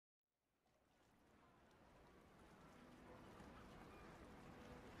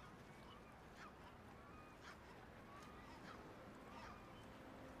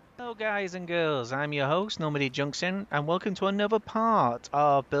Hello guys and girls, I'm your host, Nomady Junction, and welcome to another part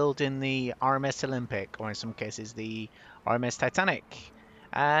of building the RMS Olympic, or in some cases the RMS Titanic.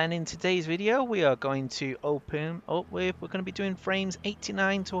 And in today's video we are going to open up with, we're going to be doing frames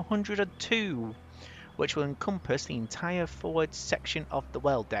 89 to 102, which will encompass the entire forward section of the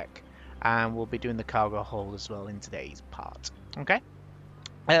well deck. And we'll be doing the cargo hold as well in today's part. Okay?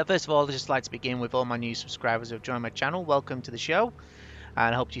 First of all, I'd just like to begin with all my new subscribers who have joined my channel. Welcome to the show.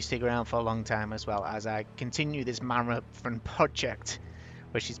 And I hope you stick around for a long time as well as I continue this marathon project,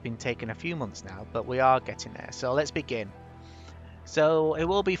 which has been taking a few months now, but we are getting there. So let's begin. So it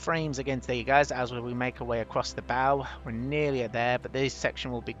will be frames again today, guys, as we make our way across the bow. We're nearly there, but this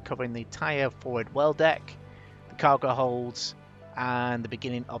section will be covering the entire forward well deck, the cargo holds, and the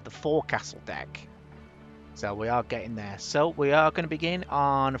beginning of the forecastle deck. So we are getting there. So we are going to begin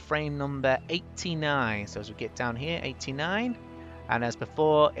on frame number 89. So as we get down here, 89. And as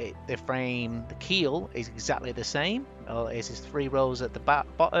before, the keel is exactly the same. It is 3 rows at the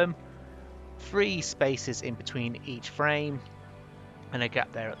bottom, 3 spaces in between each frame, and a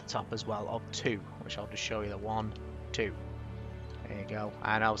gap there at the top as well of 2, which I'll just show you the 1, 2. There you go.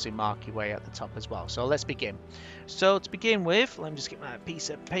 And obviously mark your way at the top as well. So let's begin. So to begin with, let me just get my piece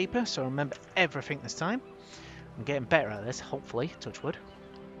of paper so I remember everything this time. I'm getting better at this, hopefully, touch wood.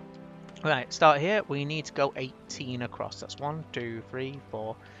 Right, start here. We need to go 18 across. That's 1, 2, 3,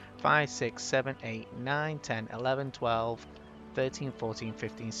 4, 5, 6, 7, 8, 9, 10, 11, 12, 13, 14,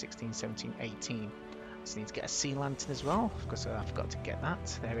 15, 16, 17, 18. Just need to get a sea lantern as well, because I forgot to get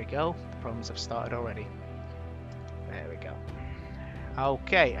that. There we go. The problems have started already. There we go.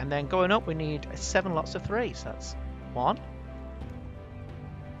 Okay, and then going up, we need 7 lots of 3. So that's 1,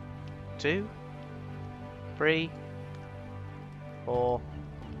 2, 3, 4,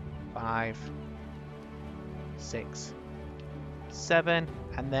 5, 6, 7,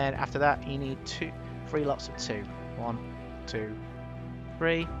 and then after that you need 3 lots of 2. 1, 2,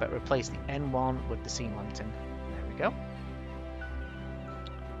 3, but replace the N1 with the sea lantern. There we go.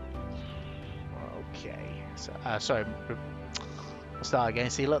 Okay, so sorry, we'll start again.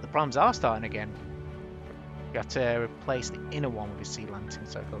 See, look, the problems are starting again. You have to replace the inner one with the sea lantern,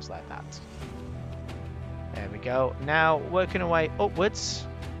 so it goes like that. There we go. Now working our way upwards,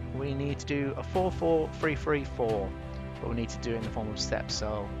 we need to do a 4, 4, 3, 3, 4, but we need to do it in the form of steps.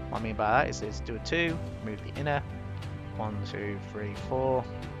 So what I mean by that is do a 2, move the inner, 1, 2, 3, 4,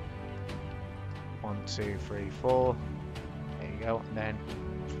 1, 2, 3, 4, there you go, and then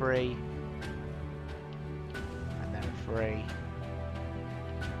 3, and then a 3,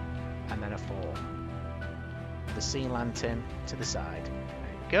 and then a 4. The sea lantern to the side. There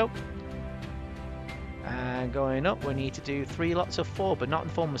you go. And going up, we need to do 3 lots of 4, but not in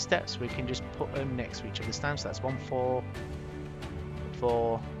the form of steps. We can just put them next to each other this time. So that's 1, 4,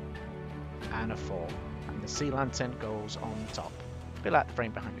 4, and a 4. And the sea lantern goes on top. A bit like the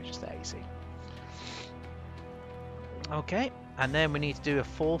frame behind it, just there, you see. Okay, and then we need to do a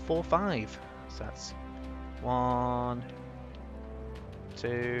 4, 4, 5. So that's 1,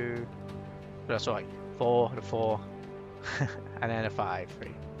 2, sorry, 4, a 4, and then a 5,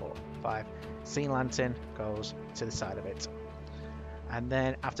 3, 4, 5. Sea lantern goes to the side of it, and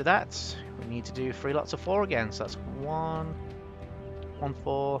then after that we need to do 3 lots of 4 again. So that's 1,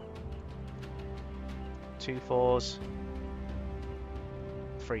 4, 2 4s,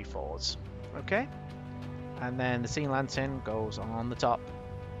 3 4s. Okay, and then the sea lantern goes on the top.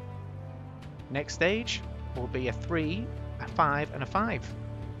 Next stage will be a 3, a 5, and a 5,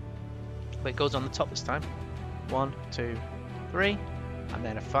 but it goes on the top this time. 1, 2, 3, and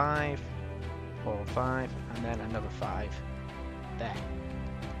then a 5, 4, 5, and then another 5 there.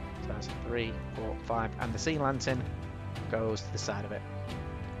 So that's 3, 4, 5, and the sea lantern goes to the side of it.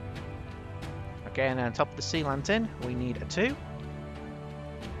 Okay, and then on top of the sea lantern we need a 2,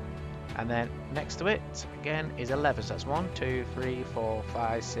 and then next to it again is 11. So that's 1, 2, 3, 4,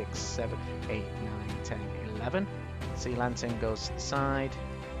 5, 6, 7, 8, 9, 10, 11. Sea lantern goes to the side,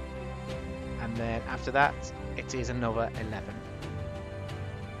 and then after that it is another 11.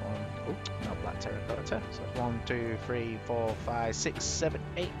 No, black terracotta. So 1, 2, 3, 4, 5, 6, 7,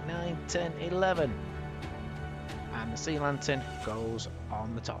 8, 9, 10, 11. And the sea lantern goes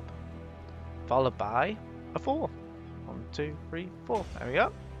on the top, followed by a 4. 1, 2, 3, 4. There we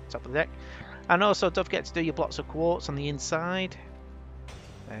go. Top of the deck. And also don't forget to do your blocks of quartz on the inside.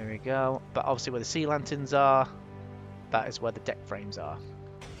 There we go. But obviously where the sea lanterns are, that is where the deck frames are.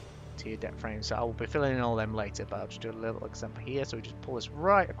 To your deck frame. So I will be filling in all them later, but I'll just do a little example here. So we just pull this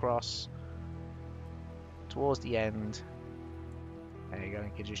right across towards the end. There you go,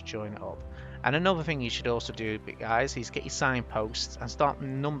 you can just join it up. And another thing you should also do, guys, is get your signposts and start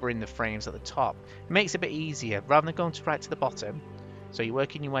numbering the frames at the top. It makes it a bit easier rather than going right to the bottom. So you're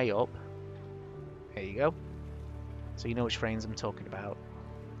working your way up. There you go. So you know which frames I'm talking about.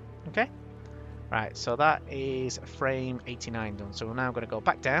 Okay. Right, so that is frame 89 done. So we're now going to go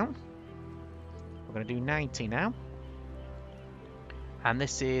back down. We're going to do 90 now. And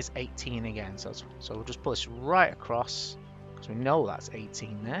this is 18 again. So we'll just pull this right across because we know that's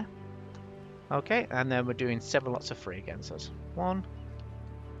 18 there. Okay, and then we're doing 7 lots of 3 again. So it's 1,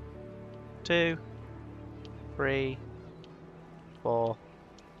 2, 3, 4,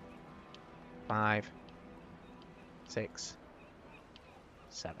 5, 6,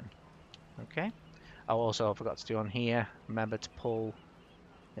 7. Okay. Oh, also I forgot to do on here, remember to pull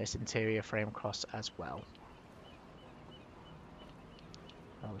this interior frame across as well.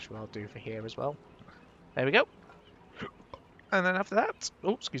 Which we'll do for here as well. There we go. And then after that,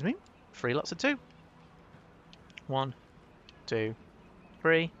 oh, excuse me, 3 lots of 2. 1, 2,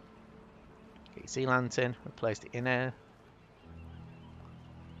 3. Get your sea lantern, replace the inner.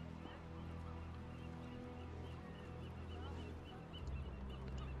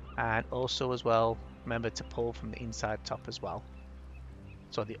 And also as well, remember to pull from the inside top as well.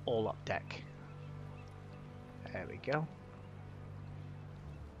 So the all-up deck. There we go.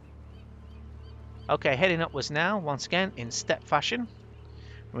 Okay, heading upwards now, once again, in step fashion.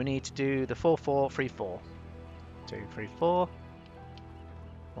 We need to do the 4, 4, 3, 4. 2, 3, 4.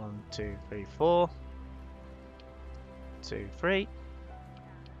 1, 2, 3, 4. 2, 3.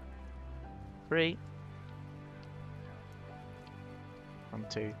 3. 1,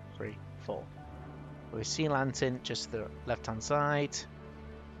 2, 3, 4. With a sea lantern just the left hand side,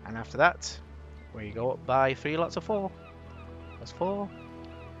 and after that we go up by 3 lots of 4. That's 4.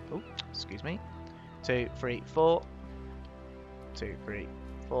 Oh, excuse me. 2, 3, 4. 2, 3,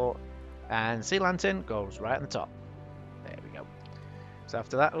 4. And sea lantern goes right on the top. There we go. So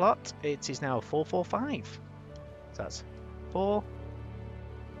after that lot, it is now 4, 4, 5. So that's 4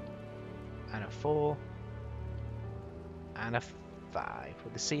 and a 4 and a 5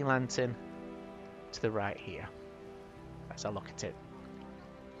 with the sea lantern to the right here. That's how I look at it.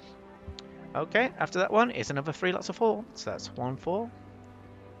 Okay, after that one is another 3 lots of 4. So that's 1 4,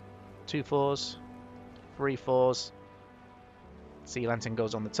 2 4s, 3 4s. Sea lantern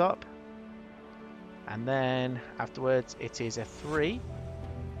goes on the top. And then afterwards it is a 3,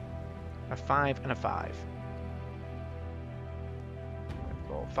 a 5 and a 5.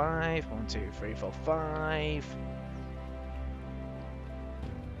 4, 5, 1, 2, 3, 4, 5.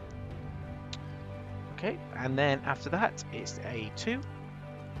 Okay, and then after that it's a 2,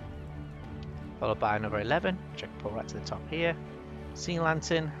 followed by another 11, which I can pull right to the top here. Sea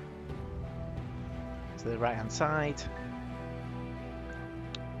lantern to the right hand side.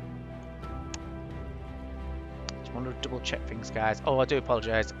 Just want to double check things, guys. Oh, I do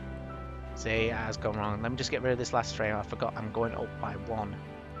apologise. See, it has gone wrong. Let me just get rid of this last frame. I forgot I'm going up by 1.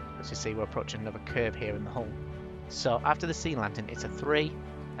 As you see, we're approaching another curve here in the hull. So after the sea lantern, it's a 3,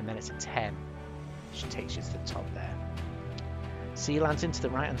 and then it's a 10. Which takes you to the top there. Sea lantern to the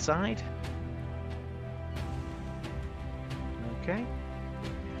right hand side. Okay.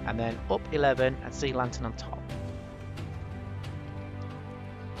 And then up 11 and sea lantern on top.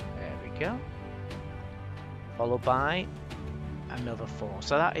 There we go. Followed by another 4.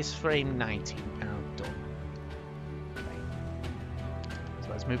 So that is frame 90 now done. Okay. So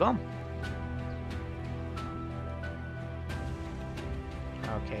let's move on.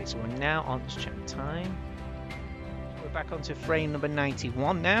 Okay, so we're now on, let's check the time. We're back onto frame number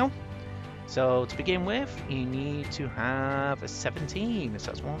 91 now. So to begin with, you need to have a 17. So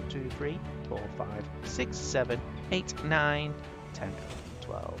that's 1, 2, 3, 4, 5, 6, 7, 8, 9, 10,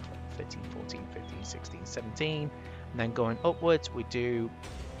 12, 13, 14, 15, 16, 17. And then going upwards, we do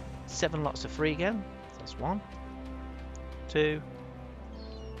 7 lots of 3 again. So that's 1, 2,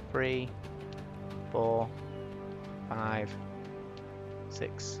 3, 4, 5,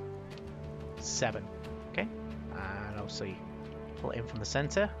 6, 7. Okay, and obviously pull it in from the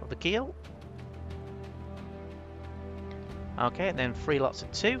center of the keel. Okay, and then 3 lots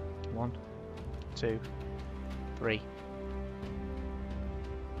of 2. 1, 2, 3.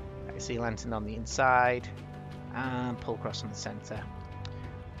 Okay, sea lantern on the inside and pull across from the center.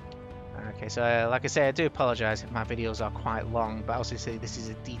 Okay, so like I say, I do apologize if my videos are quite long, but obviously this is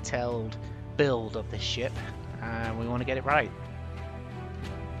a detailed build of this ship and we want to get it right.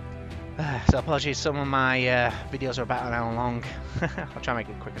 So apologies, some of my videos are about an hour long. I'll try and make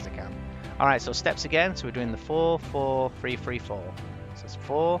it quick as I can. Alright, so steps again. So we're doing the 4, 4, 3, 3, 4. So it's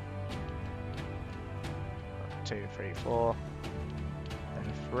 4, 2, 3, 4,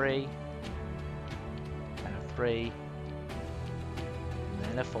 then 3, 3, and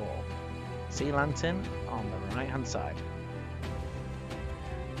then a 4. Sea lantern on the right hand side.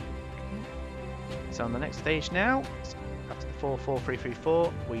 So on the next stage now, after the 4, 4, 3, 3,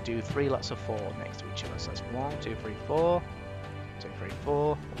 4, we do 3 lots of 4 next to each other. So that's 1, 2, 3, 4, 2, 3,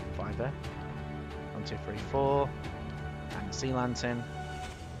 4, 5 there. 1, 2, 3, 4, and the sea lantern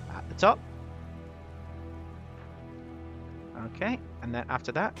at the top. Okay, and then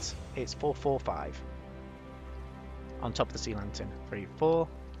after that, it's 4, 4, 5 on top of the sea lantern. 3, 4,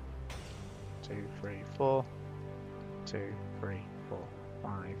 2, 3, 4, 2, 3, 4,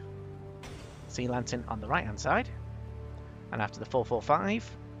 5. Sea lantern on the right hand side, and after the 4, 4,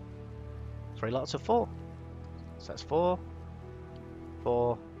 5, 3 lots of 4. So that's 4,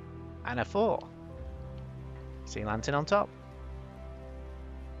 4, and a 4. Sea lantern on top,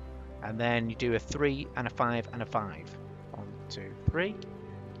 and then you do a 3 and a 5 and a 5. 1, 2, 3,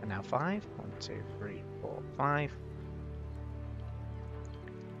 and now 5. 1, 2, 3, 4, 5.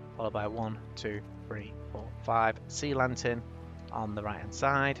 Followed by 1, 2, 3, 4, 5. Sea lantern on the right hand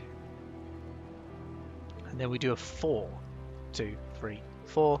side. And then we do a 4, 2, 3,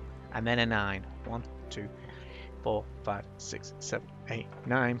 4, and then a 9. 1, 2, 4, 5, 6, 7, 8,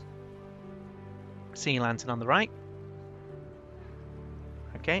 9. Sea lantern on the right.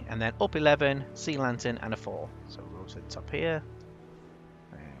 Okay, and then up 11, sea lantern and a 4. So we'll go to the top here.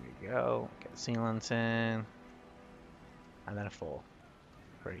 There we go. Get the sea lantern. And then a 4.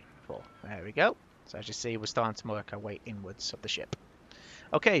 3, 4. There we go. So as you see, we're starting to work our way inwards of the ship.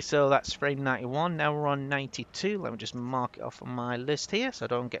 Okay, so that's frame 91. Now we're on 92. Let me just mark it off on my list here so I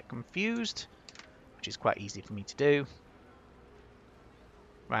don't get confused, which is quite easy for me to do.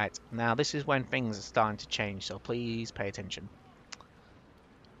 Right, now this is when things are starting to change, so please pay attention.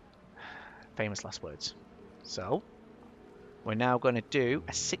 Famous last words. So, we're now going to do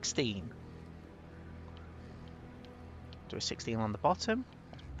a 16. Do a 16 on the bottom,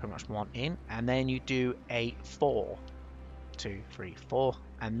 pretty much 1 in, and then you do a 4. 2, 3, 4,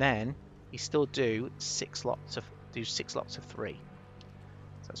 and then you still do 6 lots of 3. So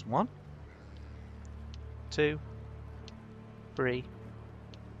that's 1, 2, 3,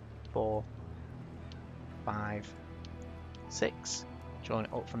 4, 5, 6. Join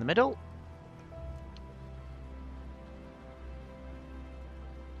it up from the middle.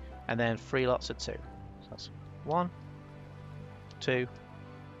 And then 3 lots of 2. So that's 1, 2,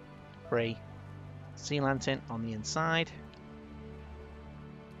 3. Sea lantern on the inside.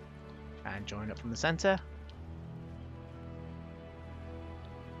 And join up from the center.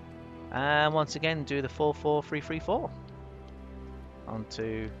 And once again, do the 4, 4, 3, 3, 4.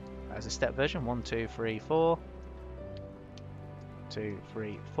 Onto as a step version. 1, 2, 3, 4. 2,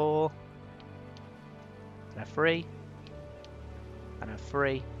 3, 4. And a 3. And a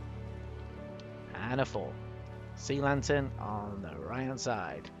 3. And a 4. Sea lantern on the right hand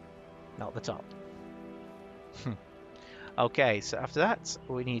side, not the top. Okay, so after that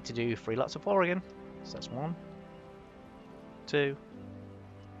we need to do 3 lots of 4 again. So that's 1, 2,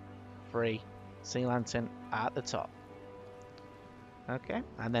 3. Sea lantern at the top. Okay,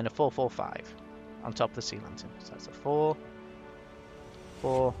 and then a 4, 4, 5 on top of the sea lantern. So that's a 4,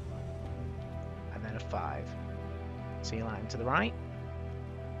 4, and then a 5. Sea lantern to the right.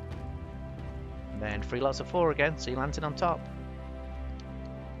 And then 3 lots of 4 again. Sea lantern on top.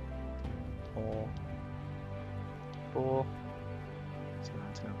 4, 4. Sea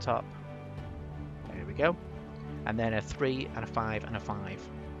lantern on top. There we go. And then a 3 and a 5 and a 5.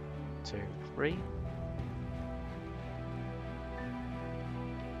 2, 3.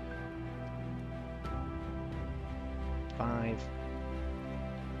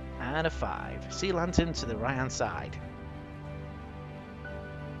 And a 5. Sea lantern to the right hand side.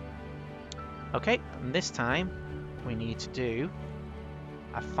 Okay, and this time we need to do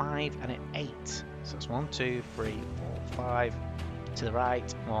a 5 and an 8. So it's 1, 2, 3, 4, 5. To the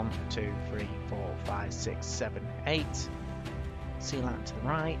right, 1, 2, 3, 4, 5, 6, 7, 8. Sea lantern to the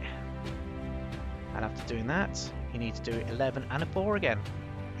right. And after doing that, you need to do 11 and a 4 again,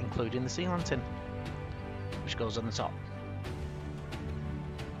 including the sea lantern, which goes on the top.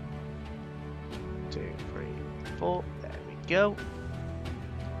 2, 3, 4. There we go.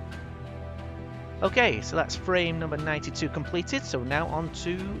 Okay, so that's frame number 92 completed. So now on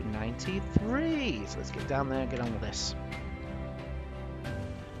to 93. So let's get down there and get on with this.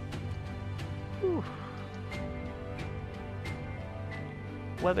 Whew.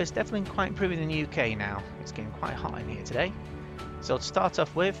 Weather's definitely quite improving in the UK now. It's getting quite hot in here today. So to start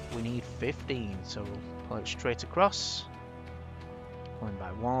off with, we need 15. So we'll pull it straight across. 1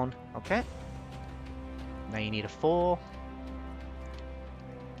 by 1. Okay. Now you need a 4.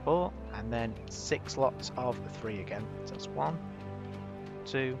 4. and then 6 lots of 3 again. So that's 1,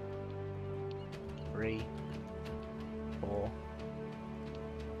 2, 3, 4,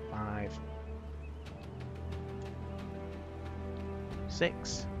 5,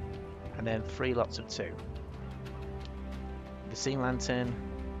 6, and then 3 lots of 2. The sea lantern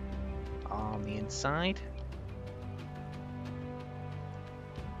on the inside.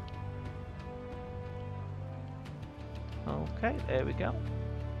 Okay, there we go.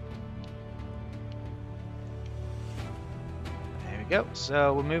 There we go.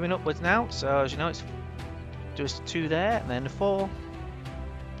 So we're moving upwards now. So as you know, it's just 2 there, and then a 4,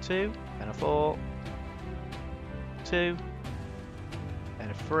 2, then a 4, 2, then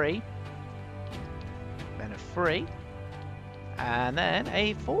a 3, then a 3, and then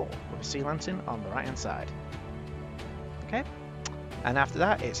a 4 with a sea lantern on the right hand side. Okay, and after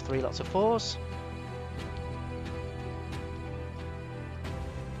that it's 3 lots of 4s.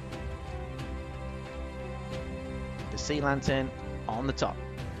 The sea lantern on the top.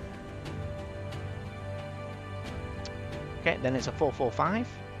 Okay, then it's a 4, 4, 5,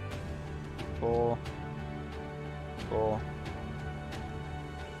 4, 4,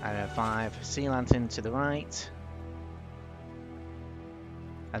 and a 5. Sea lantern to the right,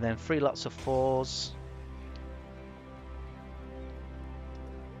 and then 3 lots of 4s.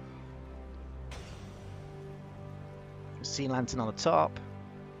 Sea lantern on the top,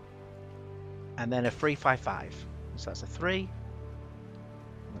 and then a 3, 5, 5. So that's a 3,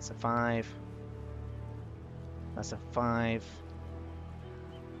 that's a 5, that's a 5.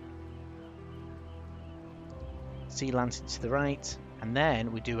 Sea lantern to the right, and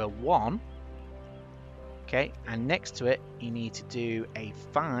then we do a 1. Okay, and next to it you need to do a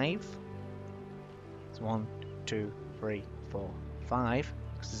 5. It's 1, 2, 3, 4, 5,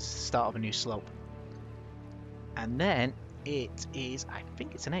 because this is the start of a new slope. And then it is, I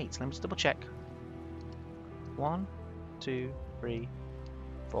think it's an 8. Let me just double check. 1, 2, 3,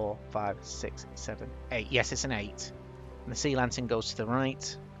 4, 5, 6, 7, 8. Yes, it's an 8. And the sea lantern goes to the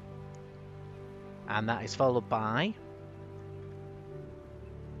right. And that is followed by,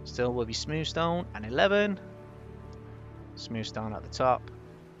 still will be smooth stone, and 11. Smooth stone at the top.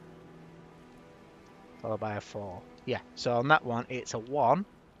 Followed by a 4. Yeah, so on that one, it's a 1.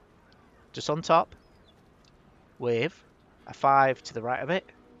 Just on top. With a 5 to the right of it.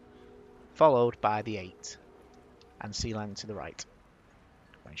 Followed by the 8. And sea lantern to the right.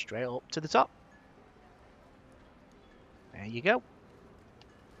 Going straight up to the top. There you go.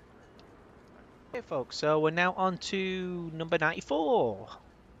 Okay, folks, so we're now on to number 94.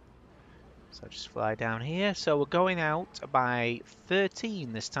 So just fly down here. So we're going out by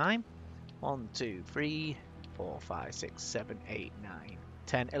 13 this time. 1, 2, 3, 4, 5, 6, 7, 8, 9,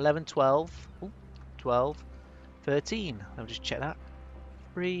 10, 11, 12. Ooh, 12, 13. Let me just check that.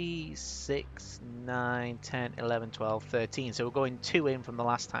 3, 6, 9, 10, 11, 12, 13. So we're going 2 in from the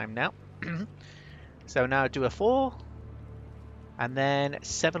last time now. So now do a 4. And then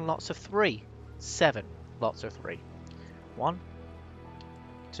 7 lots of 3. 7 lots of 3. 1,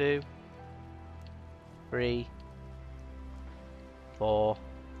 2, 3, 4,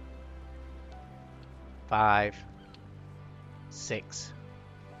 5, 6,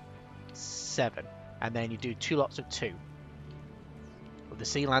 7. And then you do 2 lots of 2. With the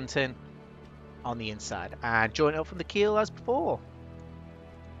sea lantern on the inside. And join it up from the keel as before.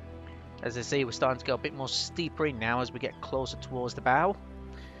 As I say, we're starting to go a bit more steeper in now as we get closer towards the bow.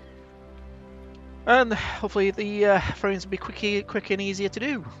 And hopefully the frames will be quick and easier to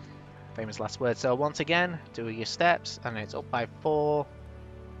do. Famous last word. So once again, do your steps, and it's up by 4.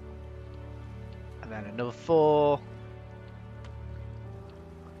 And then another 4.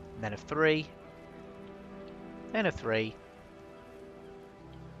 And then a 3. Then a 3.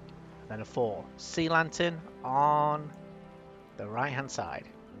 Then a 4. Sea lantern on the right hand side.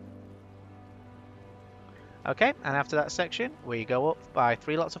 Okay, and after that section, we go up by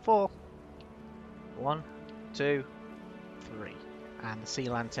 3 lots of 4. 1, 2, 3. And the sea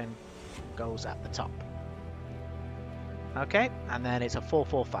lantern goes at the top. Okay, and then it's a 4,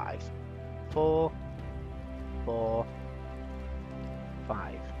 4, 5. 4, 4,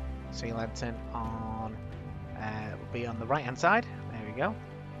 5. Sea lantern on will be on the right hand side. There we go.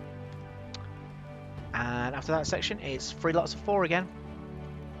 And after that section, it's 3 lots of 4 again.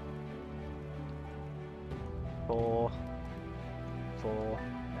 4, 4.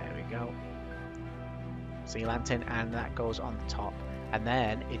 There we go. Sea lantern, and that goes on the top. And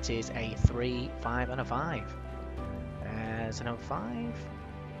then it is a 3, 5, and a 5. There's another 5.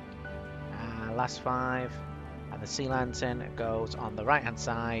 Last 5. And the sea lantern goes on the right hand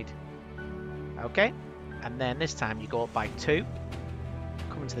side. Okay. And then this time you go up by 2.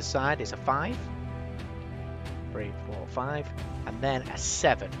 Coming to the side is a 5. 3, 4, 5. And then a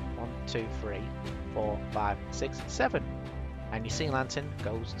 7. 1, 2, 3, 4, 5, 6, 7. And your sea lantern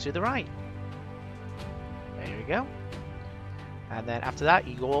goes to the right. There we go. And then after that,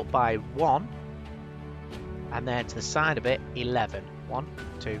 you go up by 1. And then to the side of it, 11. 1,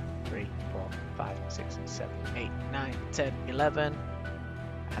 2, 3, 4, 5, 6, 7, 8, 9, 10, 11.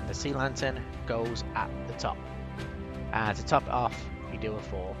 And the sea lantern goes at the top. And to top it off, you do a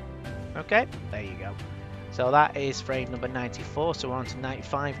 4. Okay, there you go. So that is frame number 94. So we're on to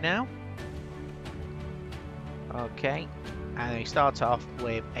 95 now. Okay, and you start off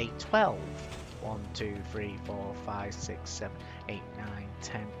with a 12. 1, 2, 3, 4, 5, 6, 7, 8, 9,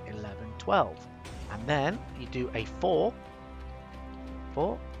 10, 11, 12. And then you do a 4.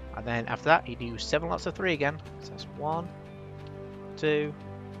 4. And then after that, you do 7 lots of 3 again. So that's 1, 2,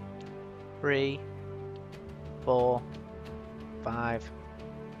 3, 4, 5,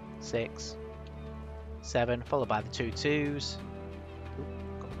 6, 7, followed by the 2 2s.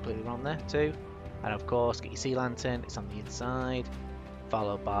 Got completely wrong there, 2. And of course, get your sea lantern, it's on the inside,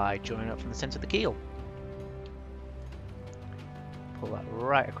 followed by joining up from the centre of the keel. Pull that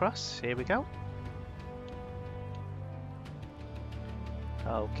right across, here we go.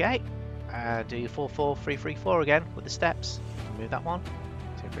 Okay, and do your 4, 4, 3, 3, 4 again with the steps. Move that 1,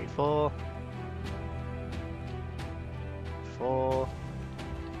 2, 3, 4, 4,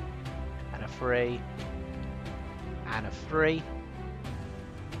 and a 3, and a 3,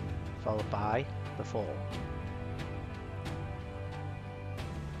 followed by the 4.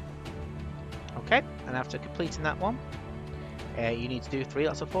 Okay, and after completing that one, you need to do 3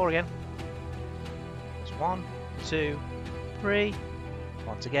 lots of 4 again. That's 1, 2, 3.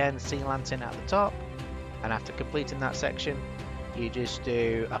 Once again, sea lantern at the top, and after completing that section, you just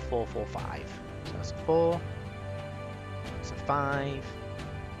do a 4, 4, 5. So that's a 4, that's a 5,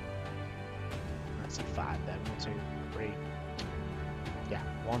 that's a 5 then. 1, 2, 3. Yeah,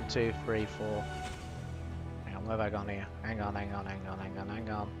 1, 2, 3, 4. Hang on, where have I gone here? Hang on, hang on, hang on, hang on, hang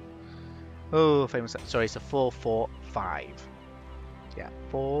on. Oh, famous. Sorry, it's a 4, 4, 5. Yeah,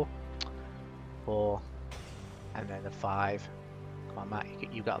 4, 4, and then the 5. Come on, Matt,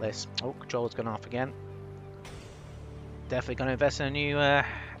 you got this. Oh, controller's gone off again. Definitely going to invest in a new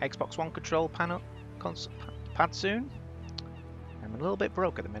Xbox One control panel pad soon. I'm a little bit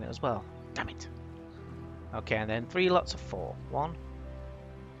broke at the minute as well. Damn it. Okay, and then 3 lots of 4. 1,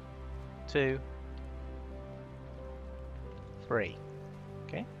 2, 3.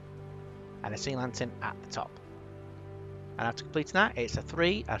 Okay, and a sea lantern at the top. And after completing that, it's a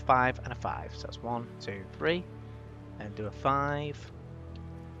 3, a 5, and a 5. So that's 1, 2, 3. And do a 5.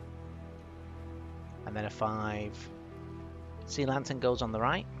 And then a 5. Sea lantern goes on the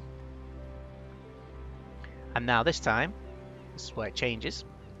right. And now this time, this is where it changes.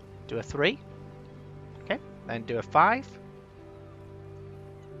 Do a 3. Okay, then do a 5.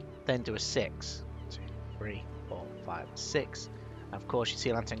 Then do a 6. 2, 3, 4, 5, 6. And of course, your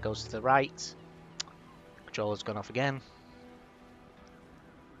sea lantern goes to the right. Controller's gone off again.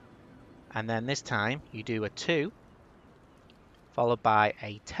 And then this time, you do a 2. Followed by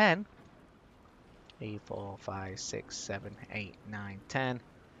a 10. 3, 4, 5, 6, 7, 8, 9, 10.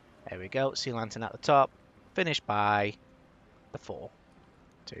 There we go. Sea lantern at the top. Finished by the 4.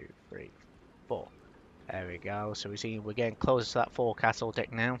 2, 3, 4. There we go. So we're getting closer to that forecastle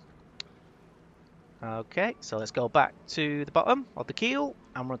deck now. Okay, so let's go back to the bottom of the keel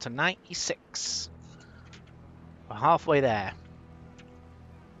and run to 96. We're halfway there.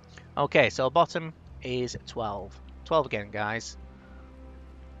 Okay, so bottom is 12. 12 again, guys.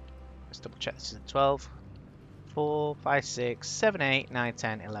 Let's double check this is 12. 4, 5, 6, 7, 8, 9,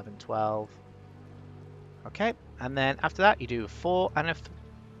 10, 11, 12. Okay, and then after that you do 4 and a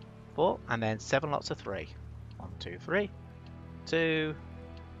 4, and then 7 lots of 3. 1, 2, 3. 2,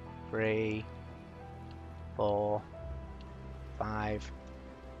 3, 4, 5,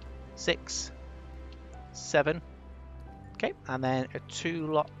 6, 7. Okay, and then 2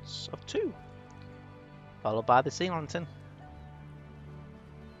 lots of 2. Followed by the sea lantern.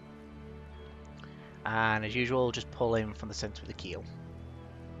 And as usual, just pull in from the centre of the keel.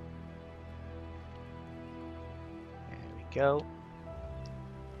 There we go.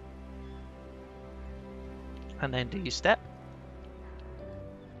 And then do your step.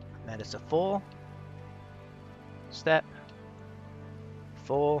 And then it's a 4. Step.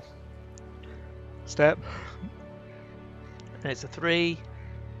 4. Step. And it's a 3.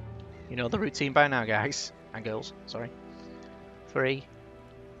 You know the routine by now, guys. And girls, sorry. 3.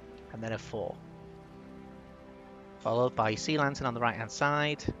 And then a 4. Followed by sea lantern on the right hand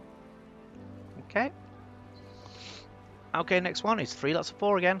side. Okay. Okay, next one is 3 lots of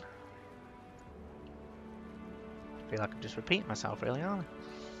 4 again. I feel like I'm just repeating myself, really, aren't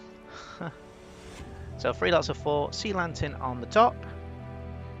I? So 3 lots of 4, sea lantern on the top,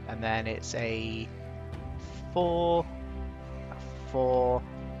 and then it's a 4, a 4,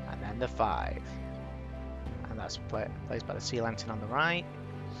 and then the 5. And that's placed by the sea lantern on the right.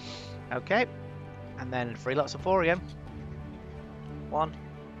 Okay, and then 3 lots of 4 again. 1,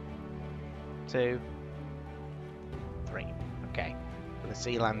 2, 3. Okay, with the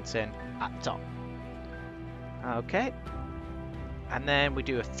sea lantern at the top. Okay, and then we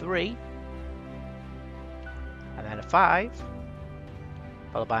do a 3, and then a 5,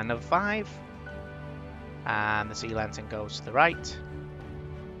 followed by another 5, and the sea lantern goes to the right.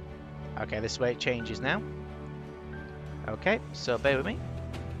 Okay, this is where it changes now. Okay, so bear with me.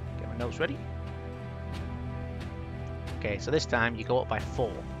 Get my notes ready. Okay, so this time you go up by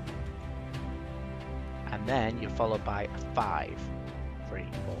 4. And then you're followed by a 5. 3,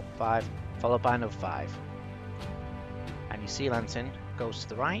 4, 5. Followed by another 5. And your sea lantern goes to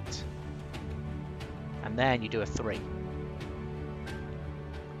the right. And then you do a 3.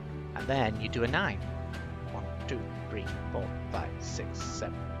 And then you do a 9. 1, 2, 3, 4, 5, 6,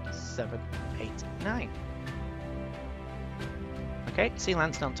 7, 8, 9. Okay, sea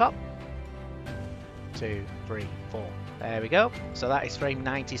lantern on top. 2, 3, 4. There we go. So that is frame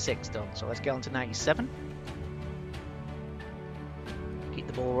 96 done. So let's get on to 97. Keep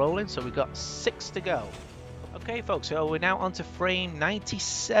the ball rolling. So we've got 6 to go. Okay, folks, so we're now on to frame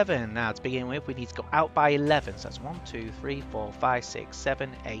 97. Now, to begin with, we need to go out by 11. So that's 1, 2, 3, 4, 5, 6,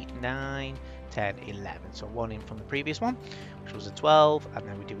 7, 8, 9, 10, 11. So 1 in from the previous one, which was a 12. And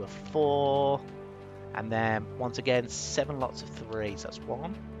then we do a 4. And then, once again, 7 lots of 3. So that's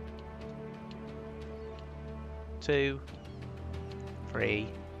 1, 2, 3,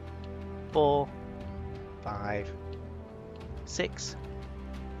 4, 5, 6,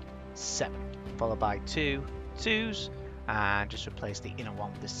 7. Followed by 2 2s, and just replace the inner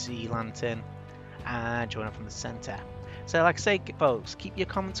one with the sea lantern and join up from the center. So like I say, folks, keep your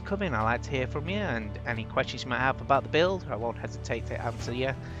comments coming. I like to hear from you, and any questions you might have about the build, I won't hesitate to answer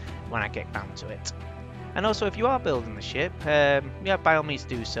you when I get down to it. And also, if you are building the ship, yeah, by all means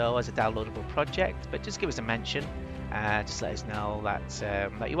do so as a downloadable project, but just give us a mention, just let us know that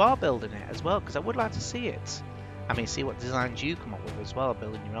that you are building it as well, because I would like to see it. I mean, see what designs you come up with as well,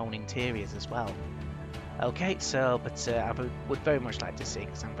 building your own interiors as well. Okay, so, but I would very much like to see,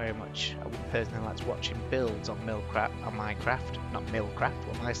 because I would personally like to watching builds on Minecraft, not Millcraft,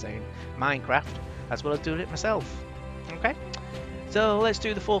 what am I saying? Minecraft, as well as doing it myself. Okay, so let's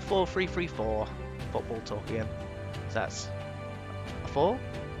do the 4-4-3-3-4 football talk again. So that's a 4,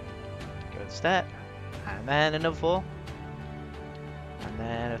 give it a step, and then another 4, and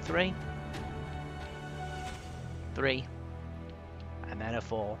then a 3, 3, and then a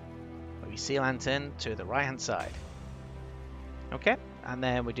 4. We sea lantern to the right hand side. Okay, and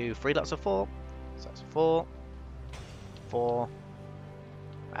then we do 3 lots of 4. So that's a 4, 4,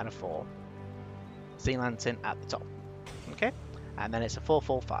 and a 4. Sea lantern at the top. Okay, and then it's a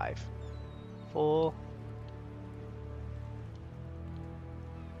 4-4-5. 4,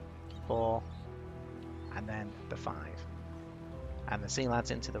 4, and then the 5. And the sea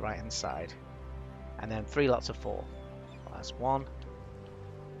lantern to the right hand side. And then 3 lots of 4. Well, that's 1,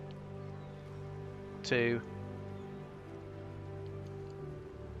 2,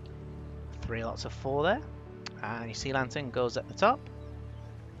 3 lots of 4 there, and your sea lantern goes at the top,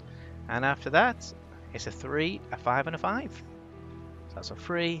 and after that it's a 3, a 5, and a 5. So that's a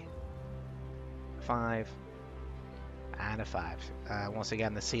 3, 5, and a 5. Once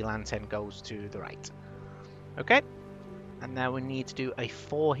again, the sea lantern goes to the right. Okay, and now we need to do a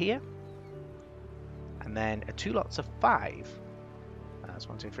 4 here, and then a 2 lots of 5. That's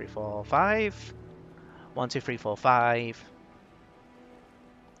 1, 2, 3, 4, 5. 1, 2, 3, 4, 5,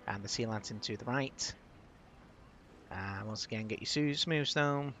 and the sea lantern to the right. And once again, get your smooth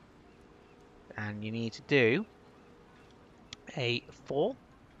stone, and you need to do a 4,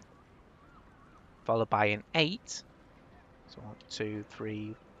 followed by an 8. So 1, 2,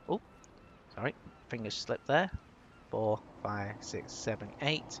 3. Oh, sorry, fingers slipped there. 4, 5, 6, 7,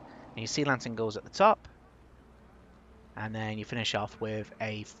 8. And your sea lantern goes at the top, and then you finish off with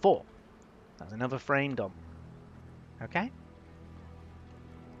a 4. That's another frame done. Okay.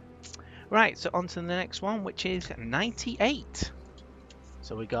 Right, so on to the next one, which is 98.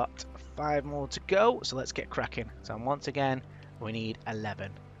 So we got 5 more to go, so let's get cracking. So once again, we need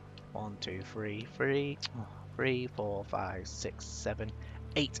 11. 1, 2, 3, 3, 4, 5, 6, 7,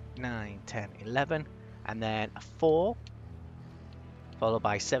 8, 9, 10, 11. And then a 4, followed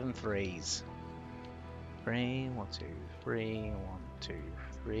by 7 3s. 3, 1, 2, 3, 1, 2,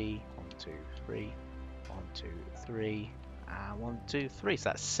 3, 1, 2, 3, 1, 2, 3, and 1, 2, 3. So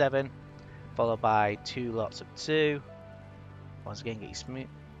that's 7, followed by 2 lots of 2. Once again, get your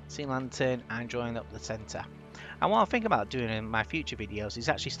sea lantern and drawing up the centre. And what I think about doing in my future videos is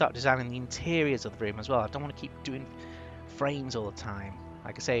actually start designing the interiors of the room as well. I don't want to keep doing frames all the time.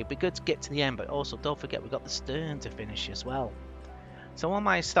 Like I say, it'd be good to get to the end, but also don't forget we've got the stern to finish as well. So what I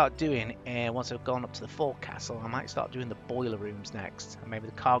might start doing, once I've gone up to the forecastle, I might start doing the boiler rooms next, and maybe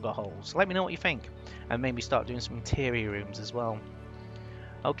the cargo holds. Let me know what you think, and maybe start doing some interior rooms as well.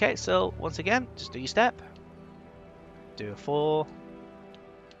 Okay, so once again, just do your step. Do a 4,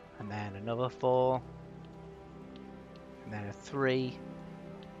 and then another 4, and then a 3,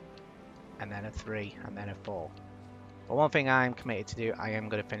 and then a 3, and then a 4. But one thing I'm committed to do, I am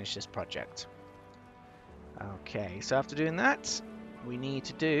going to finish this project. Okay, so after doing that, we need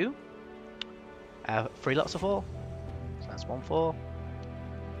to do 3 lots of 4. So that's 1 4,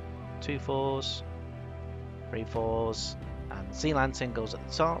 2 4s, 3 4s, and the sea lantern goes at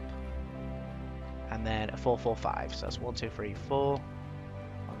the top, and then a 4 4 5. So that's 1 2 3 4, 1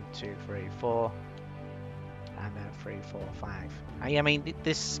 2 3 4, and then 3 4 5. I mean,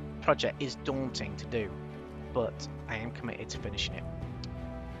 this project is daunting to do, but I am committed to finishing it.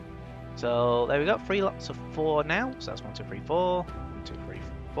 So there we go, 3 lots of 4 now. So that's 1 2 3 4, 1 2 3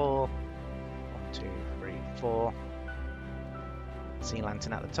 4, 1 2 3 4. Sea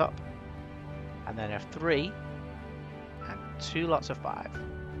lantern at the top, and then a 3 and 2 lots of 5.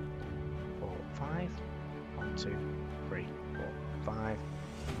 4 5, 1 2 3 4 5.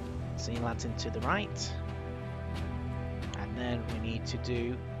 Sea lantern to the right, and then we need to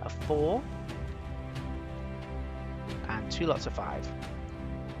do a 4 and 2 lots of 5.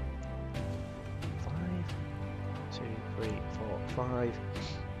 2 3 4 5.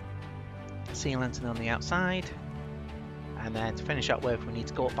 Sea lantern on the outside, and then to finish up with we need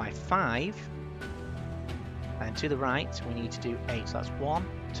to go up by 5, and to the right we need to do 8. So that's 1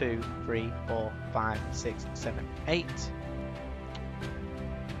 2 3 4 5 6 7 8.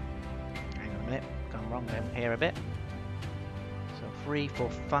 Hang on a minute, gone wrong here a bit. So 3 4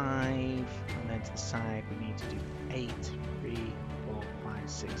 5, and then to the side we need to do 8 3 4 5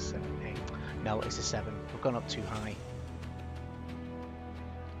 6 7 8. No, it's a 7. We've gone up too high.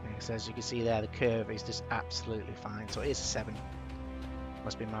 So as you can see there, the curve is just absolutely fine. So it is a 7.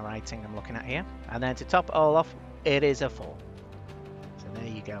 Must be my writing I'm looking at here. And then to top it all off, it is a 4. So there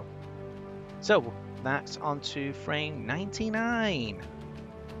you go. So that's on to frame 99.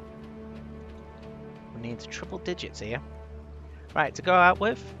 We need triple digits here. Right, to go out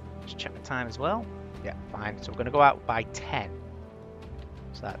with, just check the time as well. Yeah, fine. So we're going to go out by 10.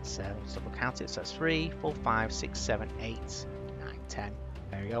 So that's, let's double count it. So that's 3, 4, 5, 6, 7, 8, 9, 10.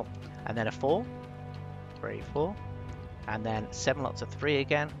 There we go. And then a 4, 3, 4. And then 7 lots of 3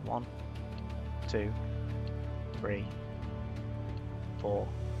 again. 1, 2, 3, 4,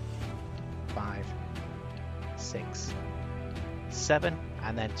 5, 6, 7.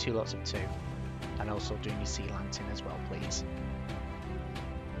 And then 2 lots of 2. And also doing your sea lantern as well, please.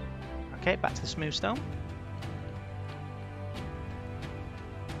 Okay, back to the smooth stone.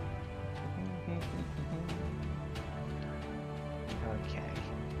 Okay.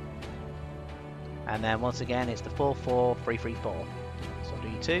 And then once again, it's the 4 4 3 3 4. So do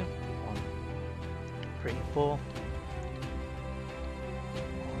your 2. 1 3 4. 1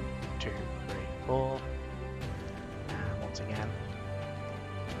 2 3 4. And once again,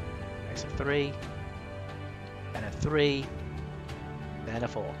 it's a 3. Then a 3. Then a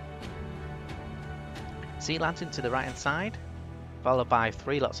 4. Sea lantern to the right hand side, followed by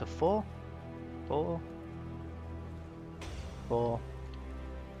 3 lots of 4, 4, 4,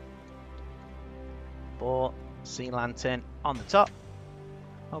 4, sea lantern on the top.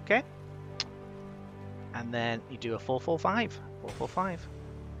 Okay. And then you do a 4 4 5, 4 4 5,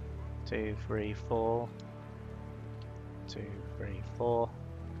 2 3 4, 2 3 4,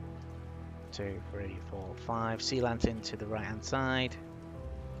 2 3 4 5. Sea lantern to the right hand side.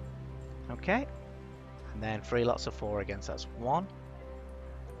 Okay. And then 3 lots of 4 again, so that's 1,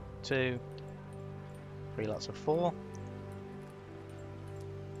 2, 3 lots of 4.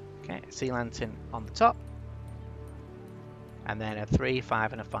 Okay, sea lantern on the top. And then a 3,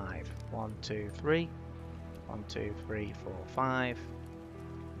 5 and a 5. 1, 2, 3. 1, 2, 3, 4, 5.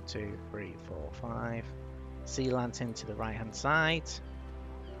 2, 3, 4, 5. Sea lantern to the right hand side.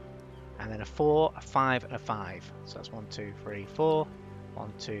 And then a 4, a 5 and a 5. So that's 1, 2, 3, 4.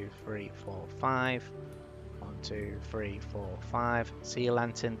 1, 2, 3, 4, 5. 1, 2, 3, 4, 5. Sea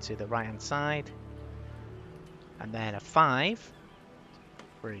lantern to the right hand side. And then a 5.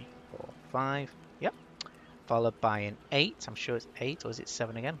 3, 4, 5. Yep. followed by an 8. I'm sure it's 8, or is it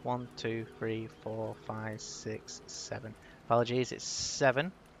 7 again? 1, 2, 3, 4, 5, 6, 7. Apologies, it's 7.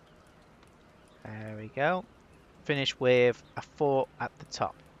 There we go. Finish with a 4 at the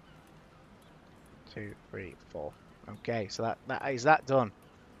top. 2, 3, 4. Okay, so that is that done.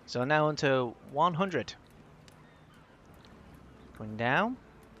 So now onto 100. Going down.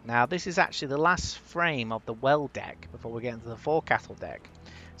 Now this is actually the last frame of the well deck before we get into the forecastle deck.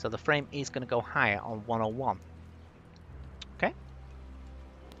 So the frame is going to go higher on 101. Okay.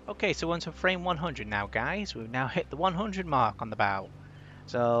 Okay, so we're onto frame 100 now, guys. We've now hit the 100 mark on the bow.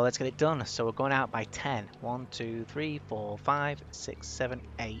 So let's get it done. So we're going out by 10. 1, 2, 3, 4, 5, 6, 7,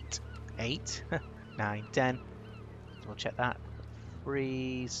 8. 8, 9, 10. We'll check that.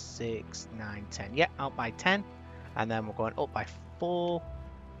 3, 6, 9, 10. Yeah, out by 10. And then we're going up by 4.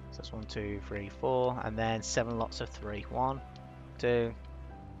 So that's 1, 2, 3, 4. And then 7 lots of 3. 1, 2,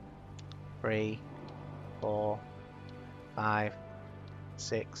 3, 4, 5,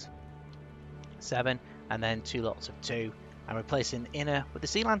 6, 7. And then 2 lots of 2. And replacing the inner with the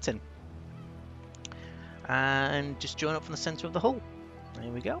sea lantern. And just join up from the center of the hull.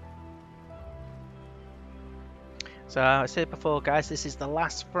 There we go. So I said before, guys, this is the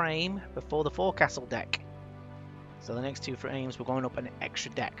last frame before the forecastle deck. So the next 2 frames we're going up an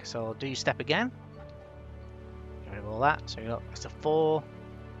extra deck. So do your step again. Get rid of all that. So you got it's a 4,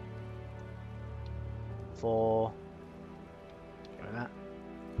 4. Get rid of that.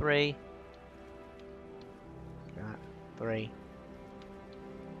 3. Get rid of that. 3,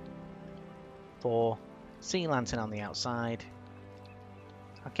 4, sea lantern on the outside.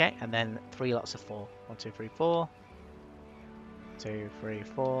 Okay, and then 3 lots of 4. 1, 2, 3, 4. 2, 3,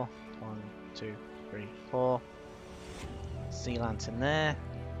 4. 1, 2, 3, 4. Sea lantern there.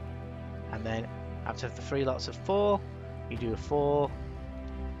 And then after the 3 lots of 4, you do a 4,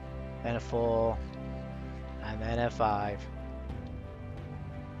 then a 4, and then a 5.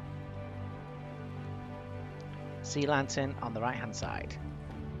 Sea lantern on the right hand side.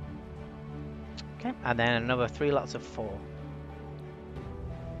 Okay, and then another 3 lots of 4.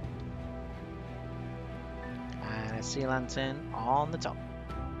 And a sea lantern on the top.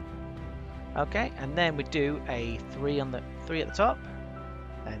 Okay, and then we do a 3 at the top,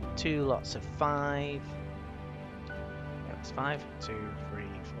 and 2 lots of 5. That's 5. 2, 3,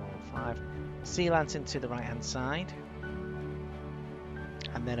 4, 5. Sea lantern to the right hand side,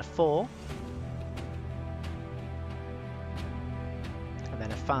 and then a 4. And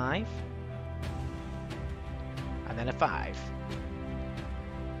then a 5, and then a 5.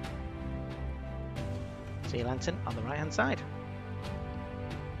 Sea lantern on the right hand side.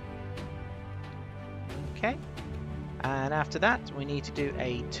 Okay, and after that we need to do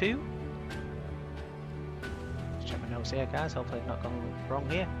a 2. Let's check my notes here, guys. Hopefully I've not gone wrong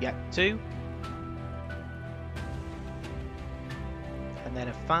here. Yeah, 2. And then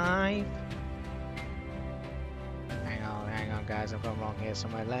a 5. Hang on, guys, I've gone wrong here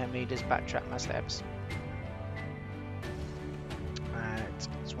somewhere. Let me just backtrack my steps. Right,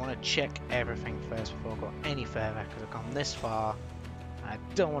 just want to check everything first before I go any further, because I've gone this far. I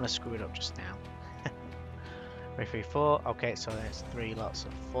don't want to screw it up just now. 3, 3, 4. Okay, so there's 3 lots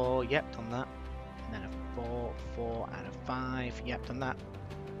of 4. Yep, done that. And then a 4, 4, and a 5. Yep, done that.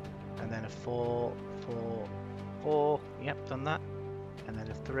 And then a 4, 4, 4. Yep, done that. And then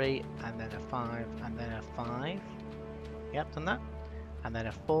a 3, and then a 5, and then a 5. Yep, done that. And then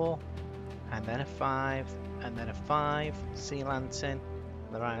a 4, and then a 5, and then a 5. Sea lantern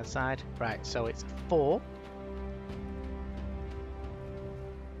on the right hand side. Right, so it's 4.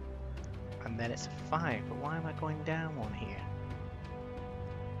 And then it's a 5. But why am I going down one here?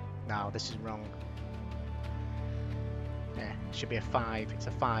 No, this is wrong. Yeah, it should be a 5. It's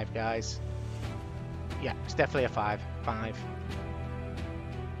a 5, guys. Yeah, it's definitely a 5. 5.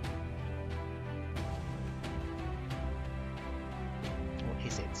 What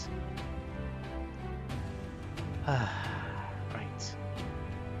is it? Right.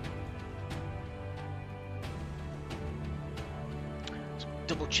 Just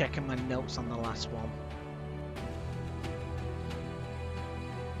double checking my notes on the last one.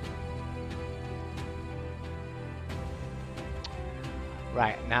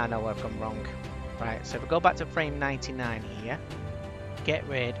 Right, now I know where I've gone wrong. Right, so if we go back to frame 99 here, get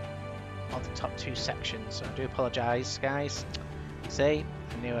rid of the top 2 sections. So I do apologise, guys. See,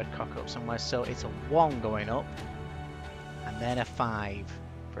 I knew I'd cock up somewhere. So it's a 1 going up, and then a 5.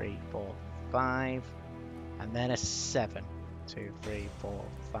 3, 4, 5, and then a 7. 2, 3, 4,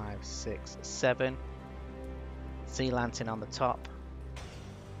 5, 6, 7. Sea lantern on the top,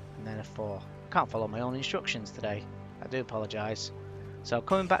 and then a 4. Can't follow my own instructions today. I do apologise. So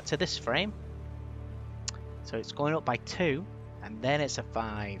coming back to this frame, So it's going up by 2, and then it's a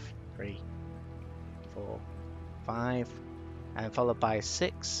 5, 3, 4, 5, and followed by a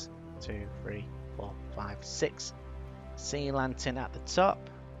 6, 2, 3, 4, 5, 6. Sea lantern at the top,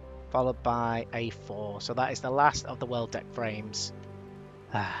 followed by a 4. So that is the last of the world deck frames.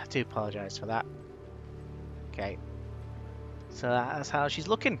 I do apologise for that. Okay, so that's how she's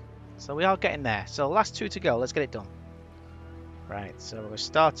looking. So we are getting there. So last 2 to go. Let's get it done. Right, so we'll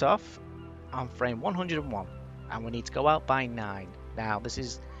start off on frame 101, and we need to go out by 9. Now this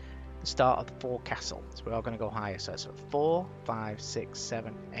is the start of the forecastle, so we're all going to go higher. So it's 4, 5, 6,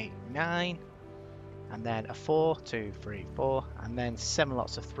 7, 8, 9, and then a 4, 2, 3, 4, and then 7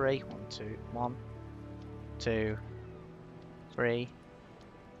 lots of 3. 1, 2, 3,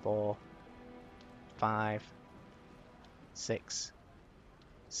 4, 5, 6,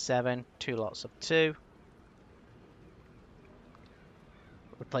 7, 2 lots of 2.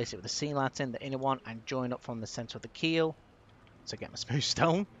 Replace it with a sea lantern, the inner one, and join up from the center of the keel to get my smooth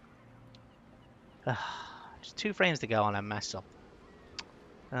stone. Just 2 frames to go and I mess up.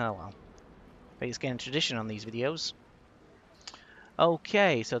 Oh well. But it's getting tradition on these videos.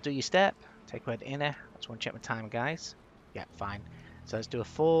 Okay, so do your step. Take away the inner. I just want to check my time, guys. Yeah, fine. So let's do a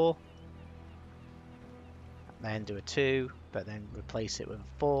 4. Then do a 2. But then replace it with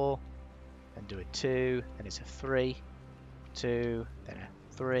a 4. Then do a 2. Then it's a 3. 2. Then a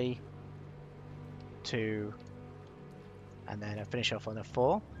 3, 2, and then I finish off on a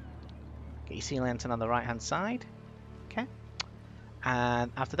 4. Get your sea lantern on the right hand side. Okay,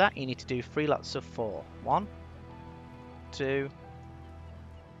 and after that you need to do 3 lots of 4. 1, 2,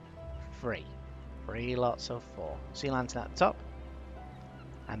 3. 3 lots of 4. Sea lantern at the top,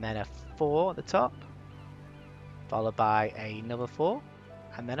 and then a 4 at the top, followed by another 4,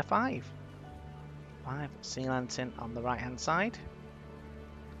 and then a 5. 5 sea lantern on the right hand side.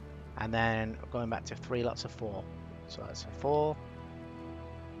 And then going back to 3 lots of 4. So that's a 4,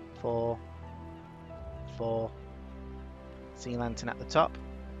 4, 4. Sea lantern at the top.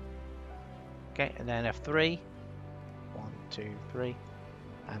 Okay, and then a 3. 1, 2, 3.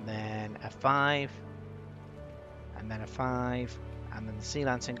 And then a 5. And then a 5. And then the sea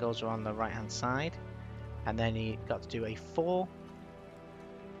lantern goes around the right hand side. And then you got to do a 4.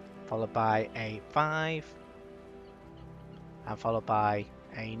 Followed by a 5. And followed by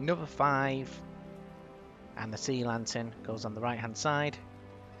another 5, and the sea lantern goes on the right hand side.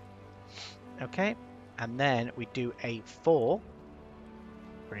 Okay, and then we do a 4,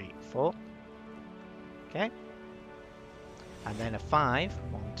 3, 4. Okay, and then a 5,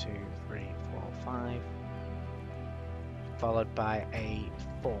 1, 2, 3, 4, 5, followed by a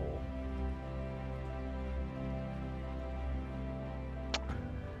 4.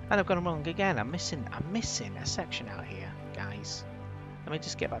 And I've gone wrong again. I'm missing a section out here, guys. Let me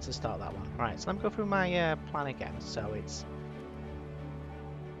just get back to the start of that one. Right, so let me go through my plan again. So it's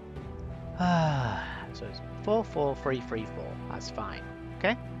so it's 4, 4, 3, 3, 4. That's fine.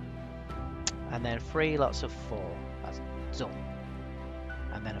 Okay. And then 3 lots of 4. That's done.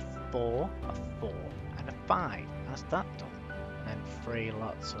 And then a 4, a 4, and a 5. That's that done. And then 3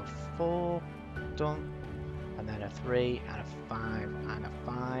 lots of 4. Done. And then a 3 and a 5 and a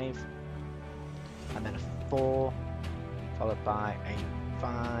 5. And then a 4. Followed by a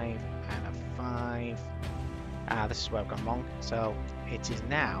 5 and a 5. This is where I've gone wrong. So it is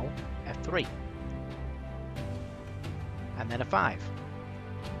now a 3. And then a 5.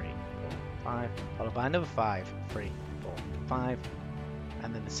 3, 4, 5. Followed by another 5. 3, 4, 5.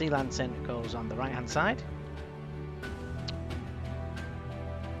 And then the sea lantern goes on the right hand side.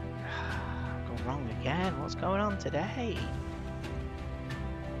 I've gone wrong again. What's going on today?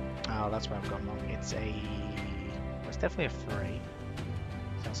 Oh, that's where I've gone wrong. It's definitely a 3.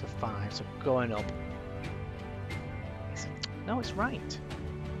 So that's a 5. So going up. No, it's right.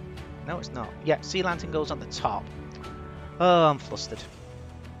 No, it's not. Yeah, sea lantern goes on the top. Oh, I'm flustered.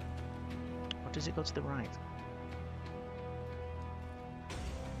 Or does it go to the right?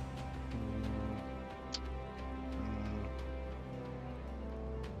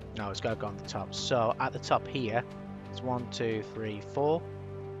 No, it's got to go on the top. So at the top here, it's 1, 2, 3, 4.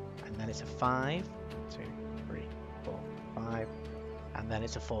 And then it's a 5. 2, 3, 4, 5. And then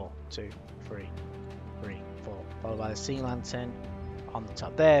it's a 4. 2, 3, 3, 4. Followed by the sea lantern on the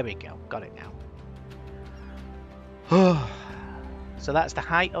top. There we go. Got it now. So that's the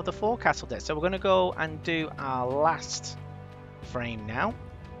height of the forecastle deck. So we're going to go and do our last frame now.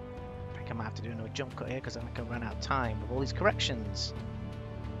 I think I might have to do another jump cut here because I'm going to run out of time with all these corrections.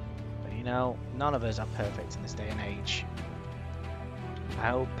 But you know, none of us are perfect in this day and age. I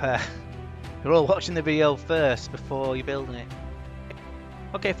hope you're all watching the video first before you're building it.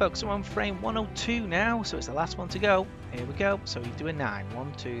 Okay folks, so we're on frame 102 now, so it's the last one to go. Here we go. So you do a 9.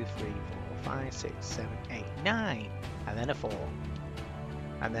 1, 2, 3, 4, 5, 6, 7, 8, 9. And then a 4.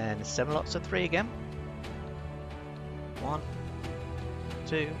 And then 7 lots of 3 again. 1,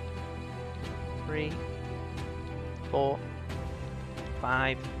 2, 3, 4,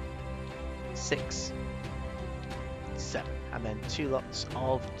 5, 6, 7. And then 2 lots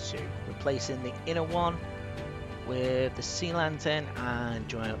of 2. Replacing the inner one with the sea lantern and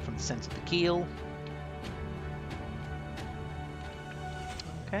join up from the centre of the keel.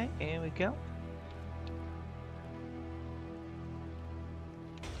 Okay, here we go.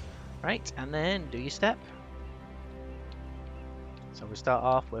 Right, and then do your step. So we start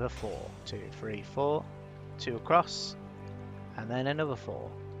off with a 4, 2, 3, 4, 2 across, and then another 4,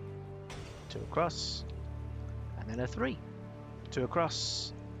 2 across, and then a 3, 2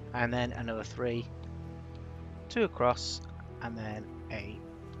 across, and then another 3, 2 across, and then a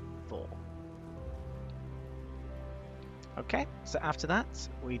 4. Okay, so after that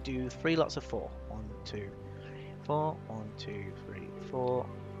we do 3 lots of 4. 1, 2, 4, 1, 2, 3, 4,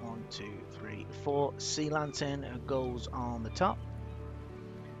 1, 2, 3, 4. Sea lantern goes on the top.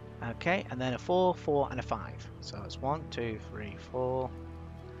 Okay, and then a 4, 4, and a 5. So it's 1, 2, 3, 4,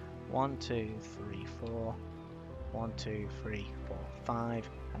 1, 2, 3, 4, 1, 2, 3, 4, 5,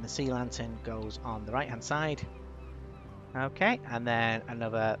 and the sea lantern goes on the right hand side. Okay, and then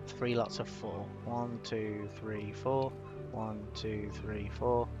another 3 lots of 4. 1, 2, 3, 4, 1, 2, 3,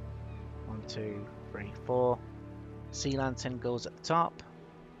 4, 1, 2, 3, 4. Sea lantern goes at the top.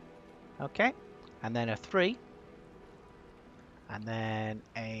 Okay, and then a 3, and then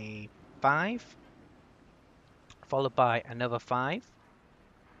a 5, followed by another 5.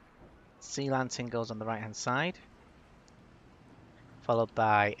 Sea lantern goes on the right hand side, followed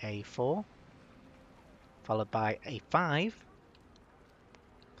by a 4, followed by a 5,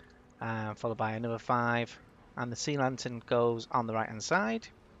 and followed by another 5, and the sea lantern goes on the right hand side.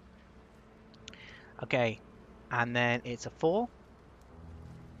 Okay, and then it's a 4,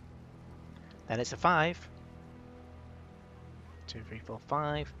 then it's a 5, 2, 3, 4,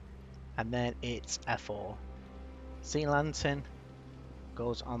 5, and then it's a 4. Sea lantern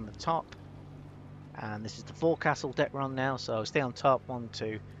goes on the top, and this is the forecastle deck we're on now, so stay on top. 1,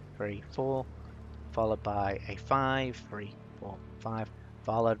 2, 3, 4, followed by a 5, 3, 4, 5,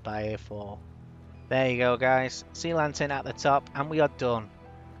 followed by a 4. There you go guys, sea lantern at the top, and we are done.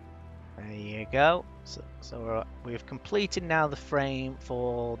 There you go. So we've completed now the frame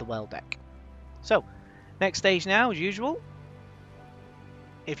for the well deck. So next stage now, as usual,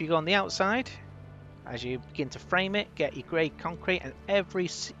 if you go on the outside, as you begin to frame it, get your grey concrete, and every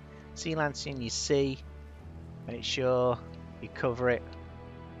sea lantern you see, make sure you cover it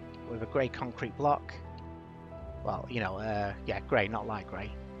with a grey concrete block. Well, you know, yeah, grey, not light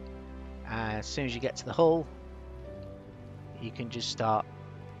grey. And as soon as you get to the hull, you can just start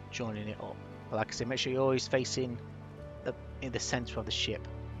joining it up. But like I said, make sure you're always facing in the centre of the ship,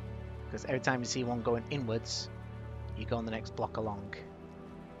 because every time you see one going inwards, you go on the next block along,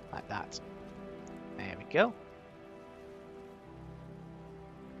 like that. There we go.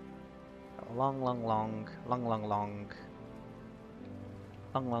 Long, long, long, long, long, long,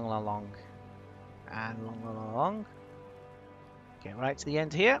 long, long, long, long, and long, long, long, long. Get right to the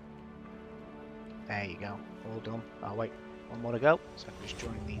end here. There you go. All done. Oh wait, one more to go. So I can just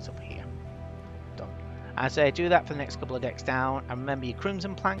join these up here. Done. And so do that for the next couple of decks down. And remember your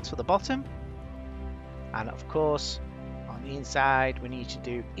crimson planks for the bottom. And of course, on the inside, we need to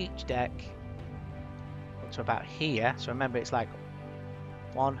do each deck up to about here. So remember, it's like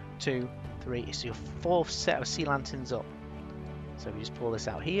 1, 2, 3. It's your 4th set of sea lanterns up. So we just pull this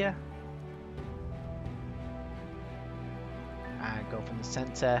out here. And go from the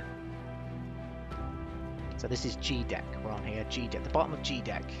center. So this is G deck. We're on here. G deck. The bottom of G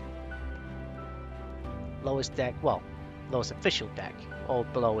deck. Lowest deck. Well, lowest official deck. All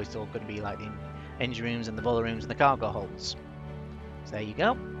below is all going to be like the engine rooms and the boiler rooms and the cargo holds. So there you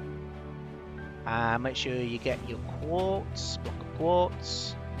go. Make sure you get your quartz, block of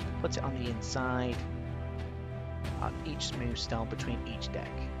quartz. Put it on the inside. On each smooth stone between each deck.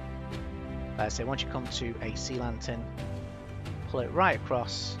 Like I say, once you come to a sea lantern, pull it right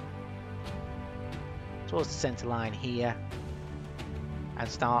across towards the center line here, and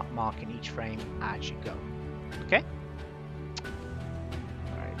start marking each frame as you go. Okay.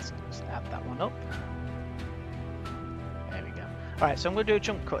 Alright, so let's add that one up. There we go. Alright, so I'm going to do a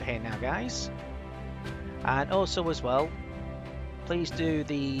jump cut here now, guys. And also as well, please do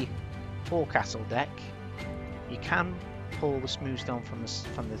the forecastle deck. You can pull the smooth stone from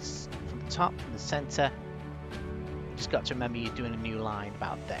the top, from the center, just got to remember you're doing a new line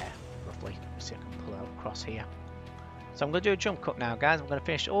about there, roughly. Let's see if I can pull it across here. So I'm going to do a jump cut now, guys. I'm going to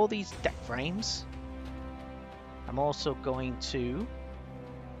finish all these deck frames. I'm also going to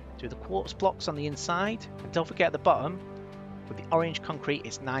do the quartz blocks on the inside. And don't forget at the bottom, with the orange concrete,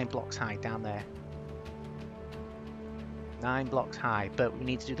 it's 9 blocks high down there. 9 blocks high, but we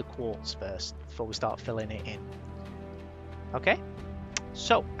need to do the quartz first before we start filling it in. Okay,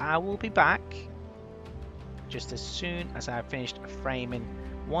 so I will be back just as soon as I've finished framing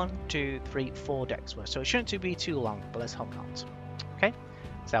 1, 2, 3, 4 decks worth. So it shouldn't be too long, but let's hope not. Okay,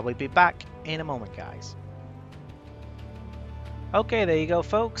 so I will be back in a moment, guys. Okay, there you go,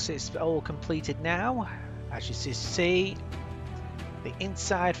 folks. It's all completed now. As you see, the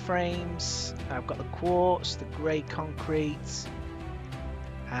inside frames, I've got the quartz, the grey concrete,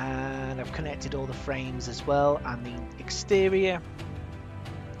 and I've connected all the frames as well, and the exterior,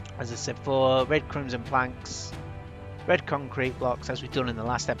 as I said before, red crimson planks, red concrete blocks as we've done in the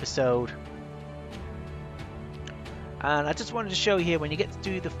last episode. And I just wanted to show you here when you get to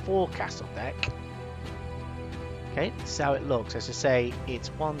do the forecastle deck. Okay, this is how it looks. As I say, it's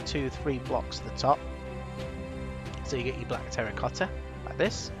 1, 2, 3 blocks at the top. So you get your black terracotta like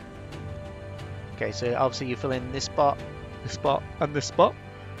this. Okay, so obviously you fill in this spot, and this spot.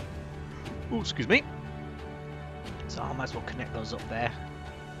 Oh, excuse me. So I might as well connect those up there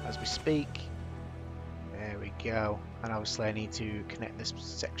as we speak. There we go. And obviously I need to connect this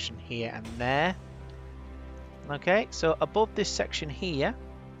section here and there. Okay, so above this section here,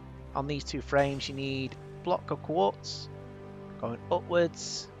 on these 2 frames, you need block of quartz going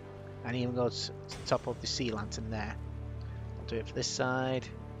upwards, and even go to the top of the sea lantern there. I'll do it for this side,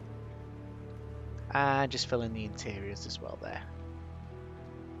 and just fill in the interiors as well there.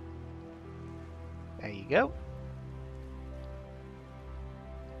 There you go.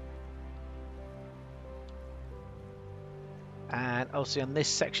 And also on this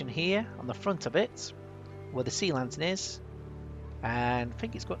section here, on the front of it, where the sea lantern is, and I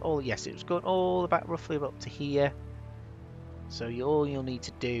think it's got all, yes, it was going all about roughly up to here. So all you'll need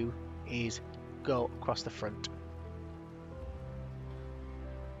to do is go across the front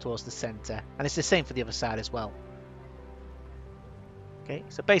towards the center, and it's the same for the other side as well. Okay,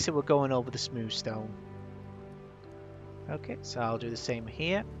 so basically we're going over the smooth stone. Okay, so I'll do the same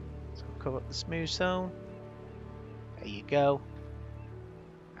here. So I'll cover up the smooth stone. There you go.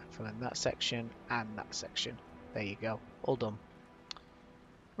 And fill in that section and that section. There you go, all done.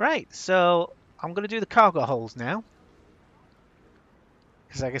 Right, so I'm going to do the cargo holes now.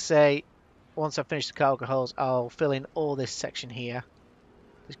 Because like I say, once I finish the cargo holes, I'll fill in all this section here.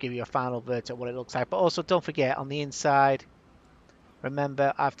 Just give you a final verdict of what it looks like. But also don't forget, on the inside,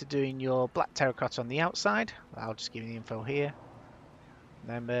 remember after doing your black terracotta on the outside, I'll just give you the info here.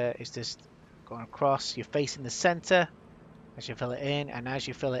 Remember, it's just going across, you're facing the center as you fill it in, and as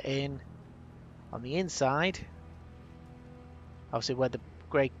you fill it in on the inside, obviously where the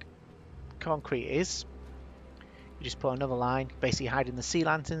grey concrete is, you just put another line, basically hiding the sea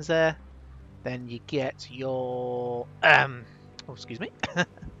lanterns there. Then you get your oh, excuse me.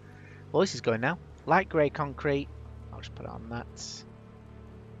 Voice is going now. Light grey concrete. I'll just put it on that.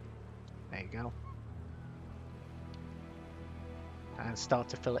 There you go. And start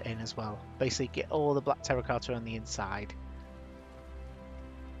to fill it in as well. Basically get all the black terracotta on the inside.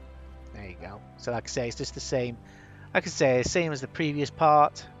 There you go. So like I say, it's just the same. Like I say, same as the previous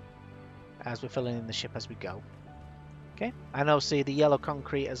part, as we're filling in the ship as we go. Okay, and obviously the yellow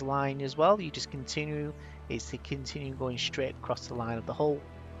concrete as line as well. You just continue, it's to continue going straight across the line of the hull.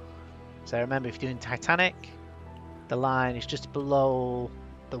 So remember, if you're doing Titanic, the line is just below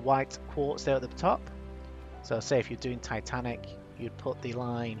the white quartz there at the top. So say if you're doing Titanic, you'd put the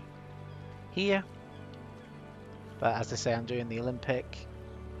line here. But as I say, I'm doing the Olympic,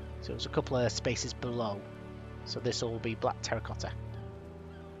 so it's a couple of spaces below. So this will be black terracotta.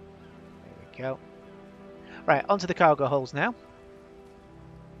 There we go. Right, onto the cargo holes now.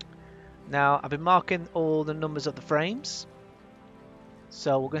 Now, I've been marking all the numbers of the frames.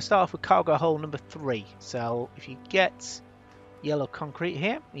 So we're going to start off with cargo hole number 3. So if you get yellow concrete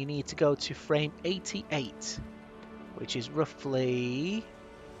here, you need to go to frame 88, which is roughly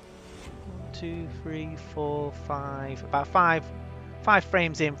 1, 2, 3, 4, 5, about five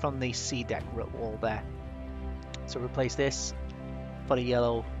frames in from the sea deck wall there. So replace this, put a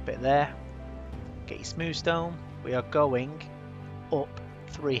yellow bit there, get your smooth stone. We are going up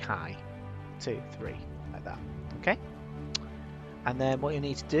 3 high, 2, 3, like that. Okay. And then what you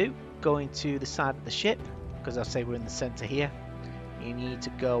need to do, going to the side of the ship, because I'll say we're in the center here, you need to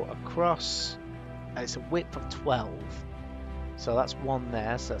go across. It's a width of 12, so that's 1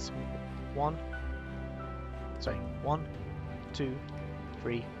 there, so that's 1, Sorry, 1, 2,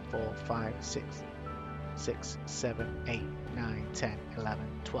 3, 4, 5, 6, 7, 8, 9, 10,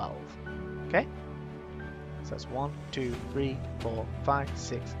 11, 12. Okay? So that's 1, 2, 3, 4, 5,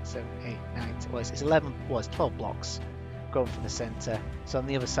 6, 7, 8, 9, 10. Well, it's 11, well, it's 12 blocks going from the center. So on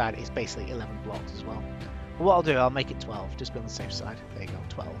the other side, it's basically 11 blocks as well. But what I'll do, I'll make it 12, just be on the safe side. There you go,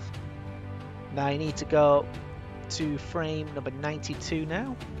 12. Now you need to go to frame number 92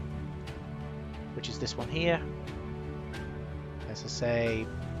 now, which is this one here. As I say,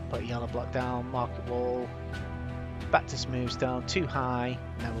 put a yellow block down, mark it wall, back to smooth stone, 2 high,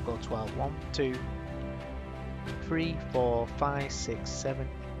 and then we'll go 12. 1, 2, 3, 4, 5, 6, 7,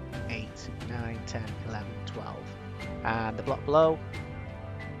 8, 9, 10, 11, 12. And the block below,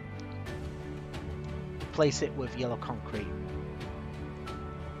 replace it with yellow concrete.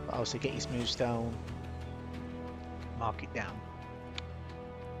 But also get your smooth stone, mark it down.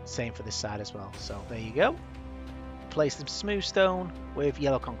 Same for this side as well. So there you go. Place the smooth stone with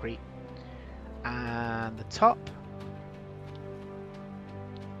yellow concrete. And the top,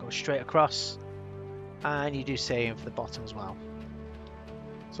 go straight across. And you do same for the bottom as well.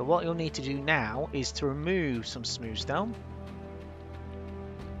 So what you'll need to do now is to remove some smooth stone.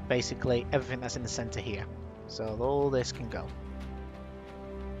 Basically everything that's in the center here. So all this can go.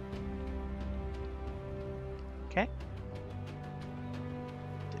 Okay.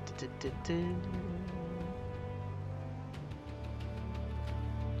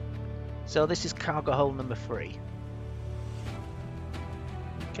 So this is cargo hold number 3.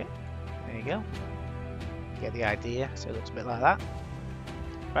 Okay, there you go. Get the idea, so it looks a bit like that.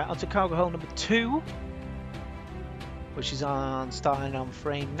 Right, onto cargo hold number 2, which is starting on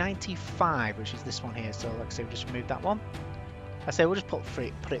frame 95, which is this one here. So like I say, we'll just remove that one. I say we'll just put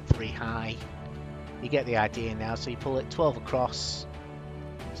it 3 high. You get the idea now. So you pull it 12 across.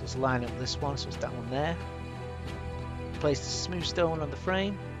 So let's line up this one, so it's that one there. Place the smooth stone on the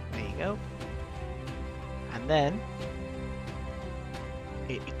frame. There you go. And then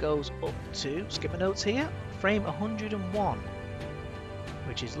it goes up to, skip my notes here, frame 101,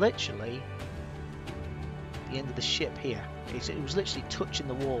 which is literally the end of the ship here. It was literally touching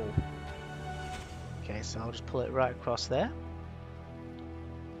the wall. Okay, so I'll just pull it right across there.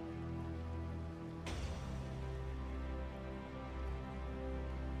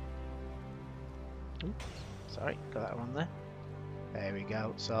 Oops, sorry, got that wrong there. There we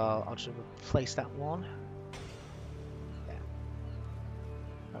go. So I'll just replace that one.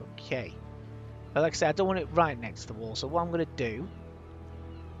 Yeah. Okay. But like I said, I don't want it right next to the wall. So what I'm going to do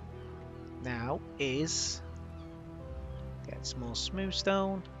now is get some more smooth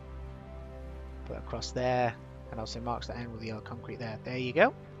stone, put it across there, and also marks that end with the yellow concrete there. There you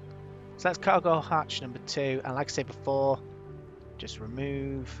go. So that's cargo hatch number 2. And like I said before, just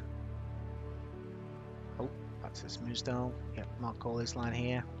remove. Oh, back to the smooth stone. Yep, mark all this line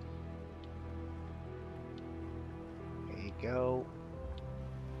here. There you go.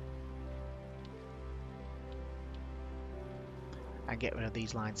 And get rid of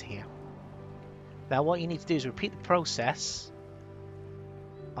these lines here. Now what you need to do is repeat the process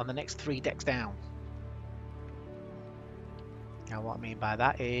on the next 3 decks down. Now what I mean by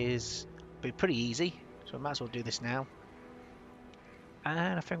that is it'll be pretty easy, so I might as well do this now.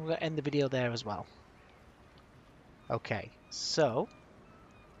 And I think we're going to end the video there as well. Okay, so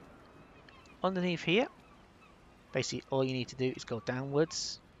underneath here, basically all you need to do is go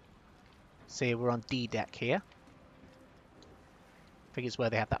downwards. Say we're on D deck here. I think it's where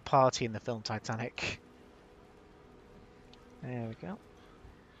they had that party in the film Titanic. There we go.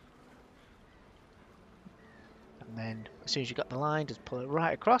 And then as soon as you got the line, just pull it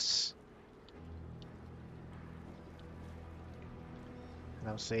right across. And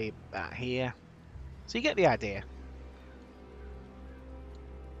I'll see that here. So you get the idea.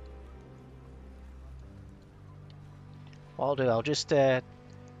 What I'll do, I'll just do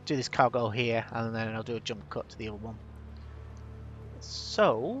this cargo here, and then I'll do a jump cut to the other one.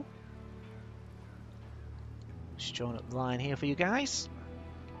 So, just drawing up the line here for you guys.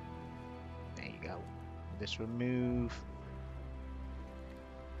 There you go. Just remove.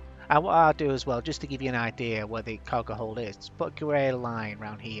 And what I'll do as well, just to give you an idea where the cargo hold is, just put a grey line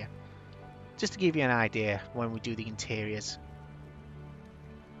around here. Just to give you an idea when we do the interiors.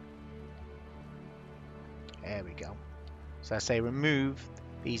 There we go. So I say remove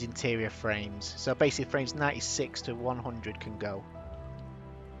these interior frames. So basically frames 96 to 100 can go.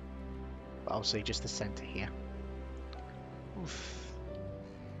 But obviously just the center here. Oof.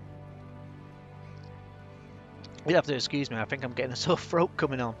 You'll have to excuse me, I think I'm getting a sore throat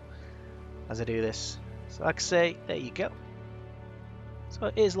coming on as I do this. So like I say, there you go. So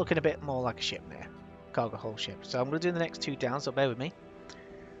it is looking a bit more like a ship there. cargo hold ship. So I'm going to do the next 2 down, so bear with me.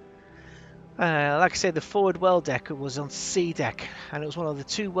 Like I said, the forward well deck was on C deck, and it was one of the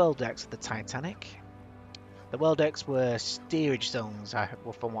 2 well decks of the Titanic. The well decks were steerage zones,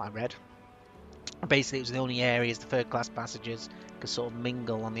 from what I read. Basically, it was the only areas the third class passengers could sort of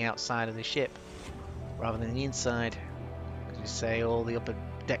mingle on the outside of the ship, rather than the inside. As you say, all the upper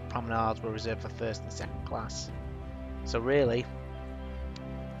deck promenades were reserved for first and second class. So really,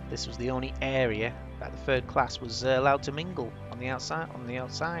 this was the only area that the third class was allowed to mingle on the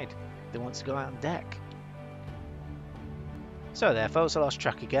outside. They wanted to go out on deck. So there, folks, I lost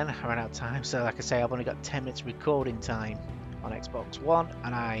track again. I ran out of time. So like I say, I've only got 10 minutes recording time on Xbox One,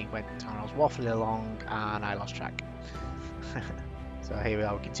 and I was waffling along and I lost track. So here we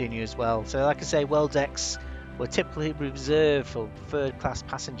are, we continue as well. So like I say, well decks were typically reserved for third class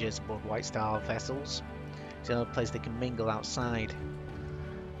passengers aboard White Star vessels. It's the only place they can mingle outside.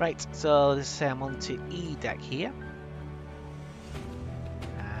 Right, so let's say I'm on to E deck here.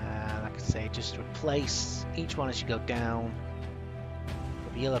 Like I say, just replace each one as you go down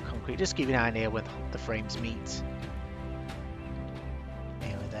with yellow concrete. Just give you an idea where the frames meet.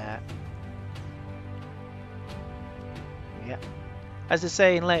 Nearly there. Yeah. As I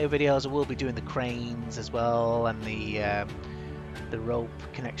say in later videos, I will be doing the cranes as well, and the rope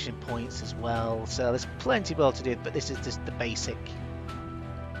connection points as well. So there's plenty more to do, but this is just the basic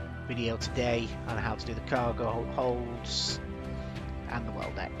video today on how to do the cargo holds and the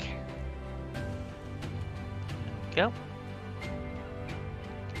well deck. There we go.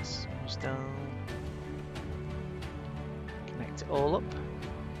 Stone. Connect it all up.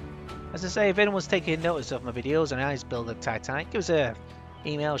 As I say, if anyone's taking notice of my videos and how to build a Titanic, give us a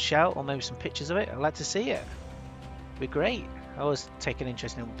email, shout, or maybe some pictures of it. I'd like to see it. It'd be great. I always take an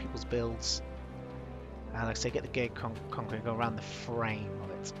interest in people's builds. And like I say, get the gate concrete and go around the frame of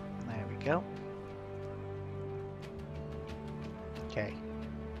it. There we go. Okay.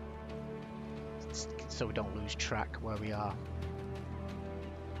 So we don't lose track where we are.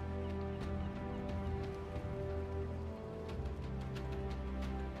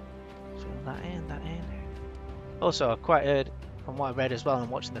 That in. Also, I quite heard from what I read as well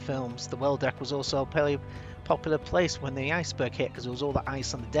and watching the films, the well deck was also a fairly popular place when the iceberg hit, because there was all the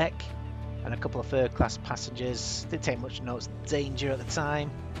ice on the deck, and a couple of third class passengers didn't take much notice of the danger at the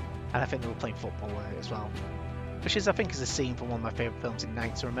time, and I think they were playing football with it as well, which is, I think, is a scene from one of my favourite films in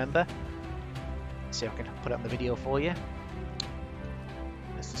Night to Remember. Let's see if I can put it on the video for you.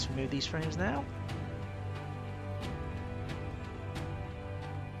 Let's just remove these frames now.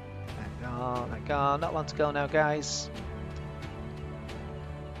 Not long to go now, guys.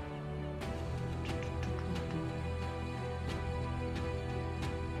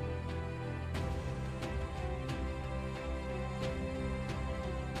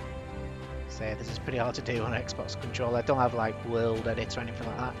 So this is pretty hard to do on an Xbox controller. I don't have like World Edit or anything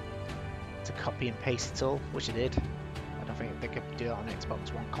like that to copy and paste it all, which I did. I don't think they could do it on an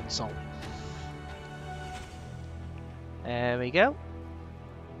Xbox One console. There we go.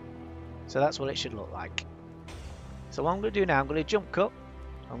 So that's what it should look like. So what I'm going to do now, I'm going to jump cut.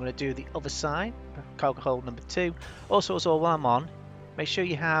 I'm going to do the other side, cargo hold number 2. Also, while I'm on, make sure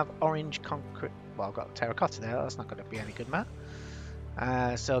you have orange concrete. Well, I've got terracotta there. That's not going to be any good, Matt.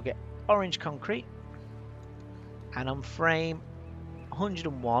 So I'll get orange concrete. And on frame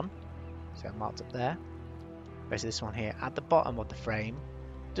 101, so I marked up there. Basically this one here, at the bottom of the frame,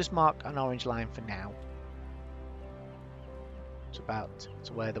 just mark an orange line for now. It's about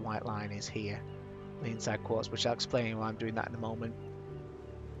to where the white line is here, the inside quarters, which I'll explain why I'm doing that in a moment.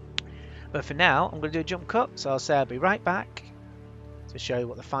 But for now, I'm going to do a jump cut, so I'll say I'll be right back to show you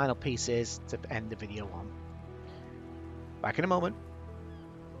what the final piece is to end the video on. Back in a moment.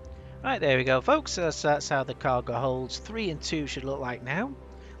 Right, there we go, folks. So that's how the cargo holds 3 and 2 should look like now.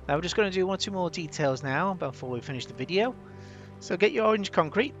 Now we're just going to do 1 or 2 more details now before we finish the video. So get your orange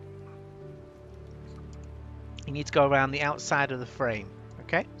concrete. You need to go around the outside of the frame.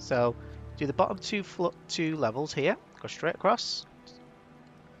 Okay, so do the bottom two levels here. Go straight across.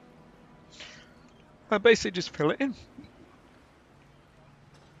 And basically just fill it in.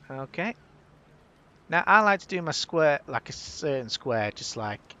 Okay. Now I like to do my square like a certain square, just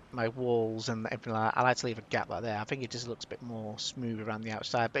like my walls and everything like that. I like to leave a gap like there. I think it just looks a bit more smooth around the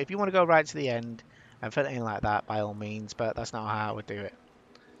outside. But if you want to go right to the end and fill it in like that, by all means. But that's not how I would do it.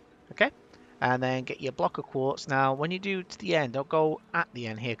 Okay. And then get your block of quartz. Now, when you do to the end, don't go at the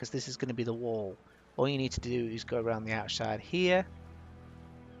end here because this is going to be the wall. All you need to do is go around the outside here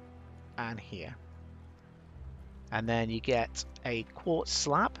and here. And then you get a quartz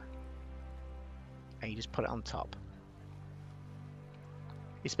slab and you just put it on top.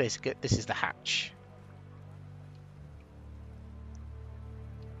 It's basically, this is the hatch.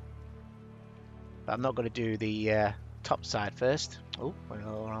 But I'm not going to do the top side first. Oh, we're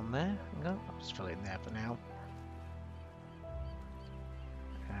on there. No, I'll just fill it in there for now.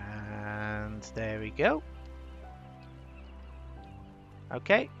 And there we go.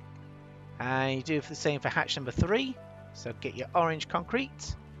 Okay. And you do the same for hatch number 3. So get your orange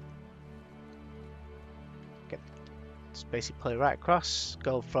concrete. Just basically pull it right across.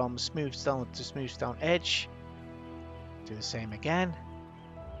 Go from smooth stone to smooth stone edge. Do the same again.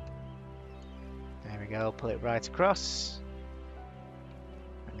 There we go. Pull it right across.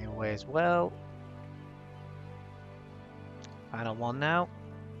 And the other way as well. Final one now.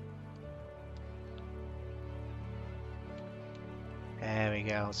 There we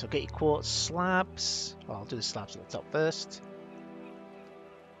go. So get your quartz slabs. Well, I'll do the slabs at the top first.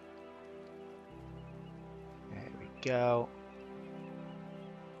 There we go.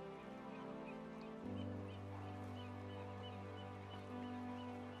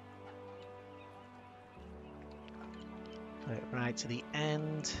 Put it right to the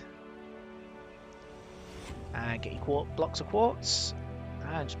end. And get your blocks of quartz.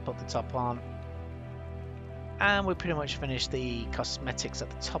 And just put the top on. And we pretty much finished the cosmetics at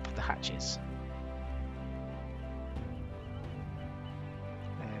the top of the hatches.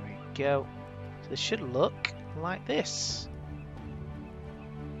 There we go. So this should look like this.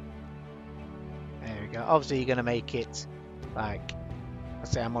 There we go. Obviously you're going to make it like, let's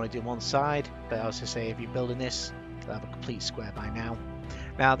say I'm only doing one side, but I was to say if you're building this, you'll have a complete square by now.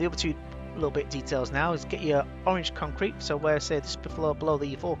 Now the other two little bit details now is get your orange concrete. So where say this below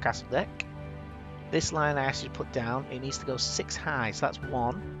the forecastle deck. This line I asked you to put down, it needs to go 6 high. So that's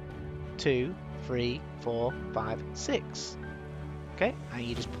 1, 2, 3, 4, 5, 6. Okay, and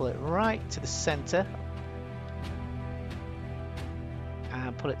you just pull it right to the center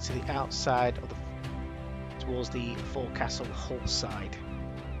and put it to the outside of towards the forecastle hull side.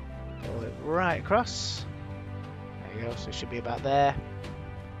 Pull it right across. There you go. So it should be about there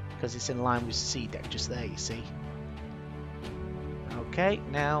because it's in line with the sea deck just there. You see. Okay,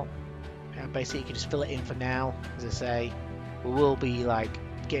 now. Basically you can just fill it in for now. As I say, we will be like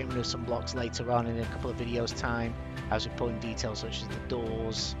getting rid of some blocks later on in a couple of videos time as we put in details such as the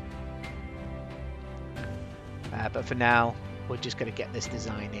doors, but for now we're just going to get this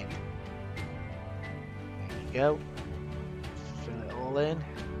design in. There you go, fill it all in.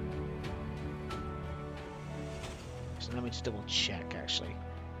 So let me just double check actually,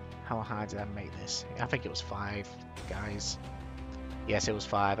 how high did I make this? I think it was 5 guys. Yes, it was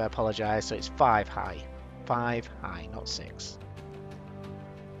 5. I apologise. So it's 5 high. 5 high, not 6.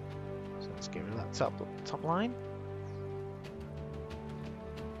 So let's get rid of that top line.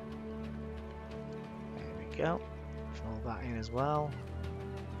 There we go. Fill that in as well.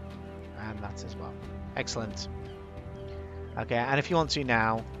 And that as well. Excellent. Okay, and if you want to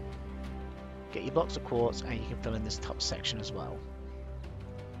now, get your blocks of quartz and you can fill in this top section as well.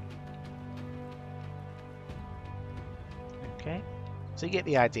 Okay. So you get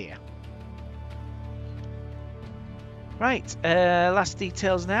the idea. Right, last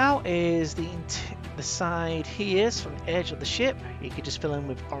details now is the side here, so from the edge of the ship. You could just fill in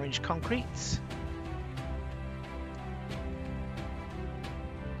with orange concrete.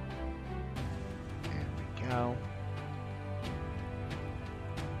 There we go.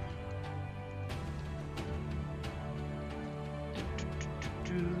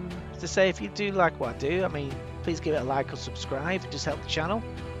 To say, if you do like what I do, I mean, please give it a like or subscribe. It just helps the channel.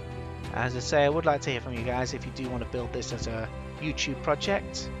 As I say, I would like to hear from you guys if you do want to build this as a YouTube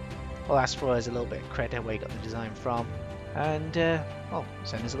project. All I ask for is a little bit of credit where you got the design from, and well,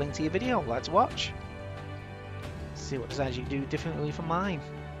 send us a link to your video. I'd like to watch. See what designs you do differently from mine.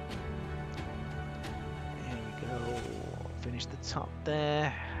 There we go. Finish the top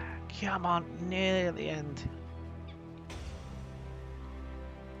there. Come on, nearly at the end.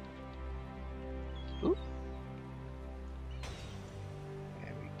 Ooh.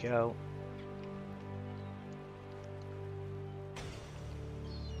 There we go.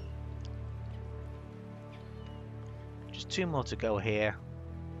 Just 2 more to go here.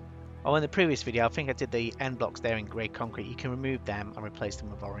 Oh, in the previous video, I think I did the end blocks there in grey concrete. You can remove them and replace them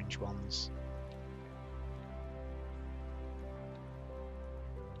with orange ones.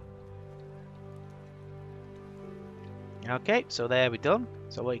 Okay, so there we're done.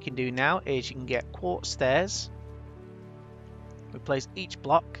 So what you can do now is you can get quartz stairs. Replace each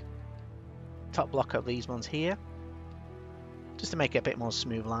block, top block of these ones here, just to make it a bit more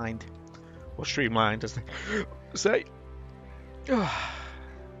smooth lined or streamlined, as they say.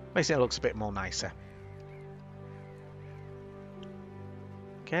 Makes it looks a bit more nicer.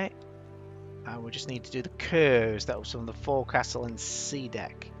 Okay, and we just need to do the curves that was on the forecastle and sea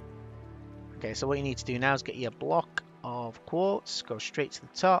deck. Okay, so what you need to do now is get your block of quartz, go straight to the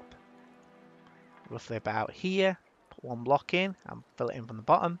top, roughly about here, put one block in and fill it in from the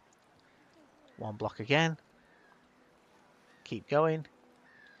bottom. One block again. Keep going.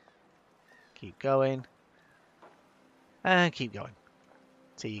 Keep going. And keep going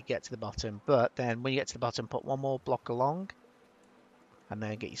till you get to the bottom. But then when you get to the bottom, put one more block along and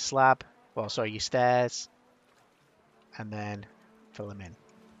then get your slab, well, sorry, your stairs, and then fill them in.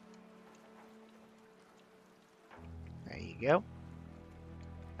 There you go.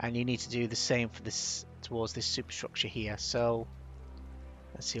 And you need to do the same for this towards this superstructure here. So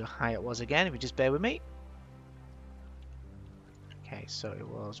let's see how high it was again, if you just bear with me. Okay, so it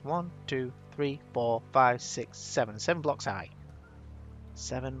was 1, 2, 3, 4, 5, 6, 7. 7 blocks high.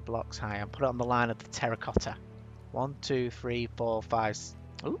 7 blocks high. And put it on the line of the terracotta. 1, 2, 3, 4, 5.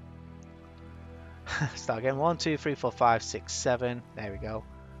 Ooh. Start again. 1, 2, 3, 4, 5, 6, 7. There we go.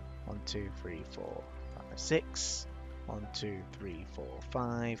 1, 2, 3, 4, 5, 6. 1, 2, 3, 4,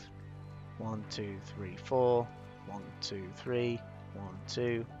 5. 1, 2, 3, 4. 1, 2, 3. 1,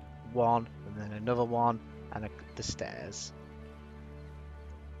 2, 1. And then another one. And the stairs.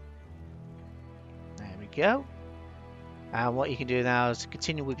 There we go. And what you can do now is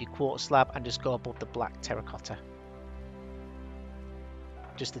continue with your quartz slab and just go above the black terracotta.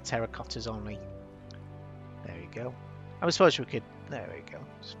 Just the terracottas only. There you go. I suppose we could, there we go,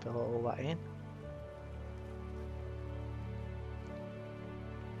 just fill all that in.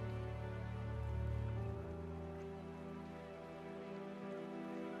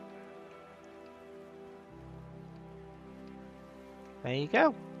 There you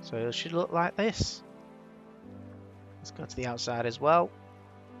go. So it should look like this. Let's go to the outside as well.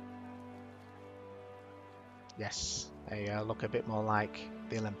 Yes, there you go. Look a bit more like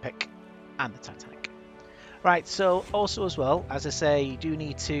the Olympic and the Titanic. Right, so also as well, as I say, you do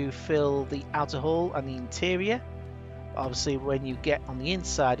need to fill the outer hull and the interior. Obviously, when you get on the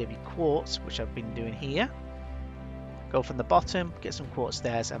inside of your quartz, which I've been doing here, go from the bottom, get some quartz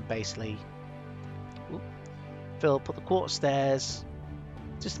stairs, and basically put the quartz stairs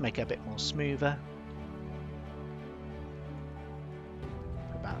just to make it a bit more smoother.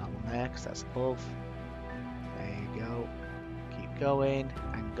 About that one there, because that's above. There you go. Keep going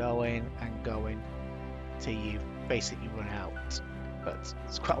and going and going till you basically run out. But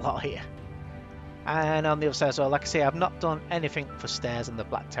it's quite a lot here. And on the other side as well, like I say, I've not done anything for stairs on the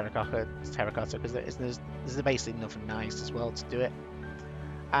black terracotta because there's basically nothing nice as well to do it.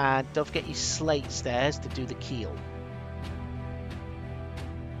 And don't forget your slate stairs to do the keel.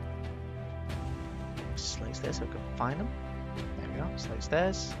 Slate stairs, so we can find them. There we go, slate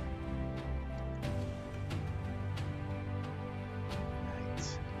stairs.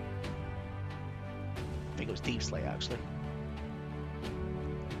 Right. I think it was deep slate actually.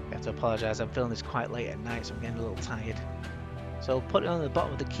 I have to apologise, I'm filming this quite late at night, so I'm getting a little tired. So put it on the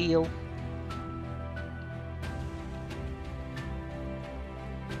bottom of the keel.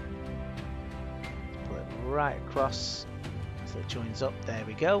 Pull it right across so it joins up. There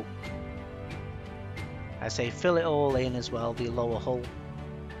we go. I say fill it all in as well, the lower hull.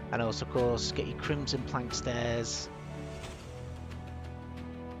 And also, of course, get your crimson plank stairs.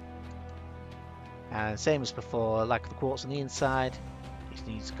 And same as before, like the quartz on the inside, you just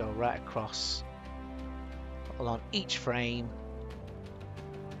need to go right across along each frame,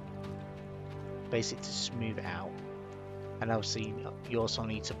 basically to smooth it out. And obviously, you also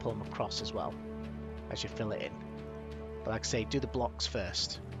need to pull them across as well as you fill it in. But like I say, do the blocks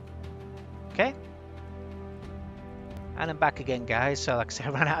first. Okay? And I'm back again, guys. So like I said, I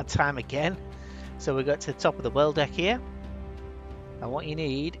ran out of time again. So we got to the top of the well deck here. And what you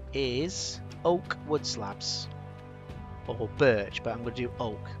need is oak wood slabs. Or birch, but I'm going to do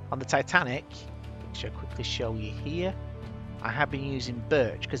oak. On the Titanic, which I'll quickly show you here, I have been using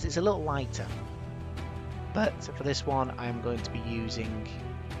birch because it's a little lighter. But for this one, I'm going to be using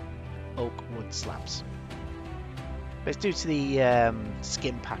oak wood slabs. But it's due to the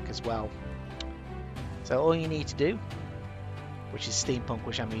skin pack as well. So all you need to do, which is steampunk,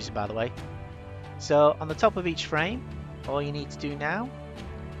 which I'm using by the way. So on the top of each frame, all you need to do now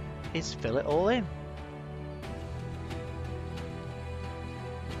is fill it all in.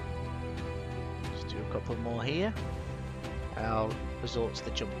 Just do a couple more here. And I'll resort to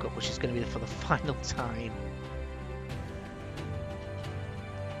the jump cut, which is going to be for the final time.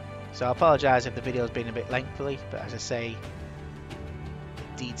 So I apologise if the video has been a bit lengthy, but as I say,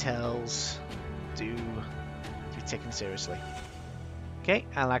 the details do be taken seriously. Okay,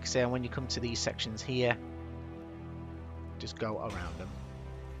 and like I say, when you come to these sections here, just go around them.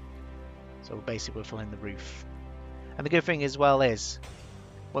 So basically we're filling the roof. And the good thing as well is,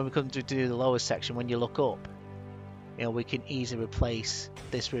 when we come to do the lower section, when you look up, you know, we can easily replace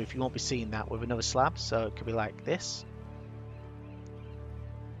this roof. You won't be seeing that with another slab, so it could be like this.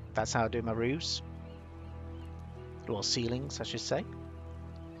 That's how I do my roofs, or ceilings, I should say.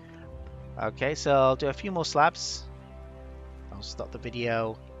 Okay, so I'll do a few more slabs. I'll stop the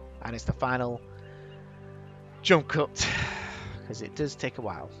video, and it's the final jump cut because it does take a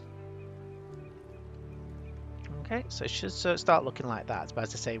while. Okay, so it should start looking like that. But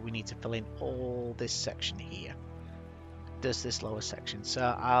as I say, we need to fill in all this section here. Does this lower section. So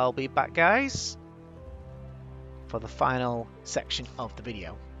I'll be back, guys, for the final section of the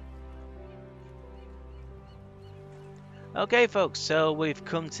video. Okay, folks, so we've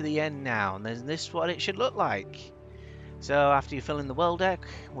come to the end now, and this is what it should look like. So after you fill in the well deck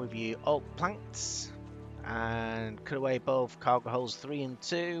with your oak planks and cut away both cargo holes 3 and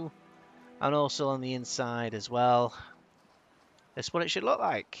 2, and also on the inside as well, this is what it should look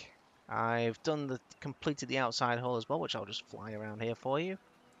like. I've completed the outside hole as well, which I'll just fly around here for you.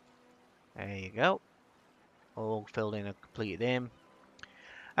 There you go, all filled in and completed in.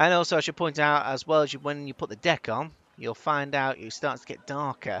 And also I should point out as well, as when you put the deck on, you'll find out it starts to get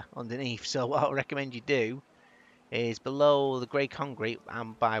darker underneath. So what I recommend you do is below the grey concrete,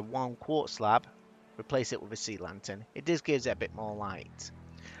 and buy 1 quartz slab, replace it with a sea lantern. It just gives it a bit more light.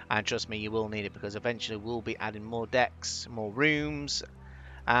 And trust me, you will need it, because eventually we'll be adding more decks, more rooms,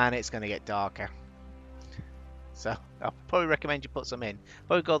 and it's going to get darker. So I'll probably recommend you put some in.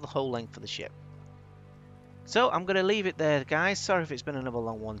 Probably go the whole length of the ship. So I'm going to leave it there, guys. Sorry if it's been another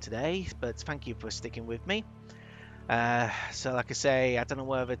long one today, but thank you for sticking with me. So like I say, I don't know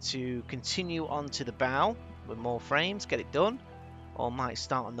whether to continue on to the bow with more frames, get it done, or might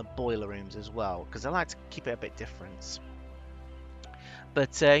start on the boiler rooms as well, because I like to keep it a bit different.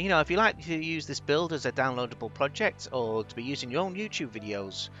 But you know, if you like to use this build as a downloadable project or to be using your own YouTube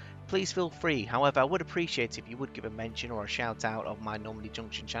videos, please feel free. However, I would appreciate if you would give a mention or a shout out of my Normally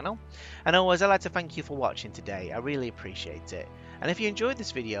Junction channel. And always, I'd like to thank you for watching today. I really appreciate it. And if you enjoyed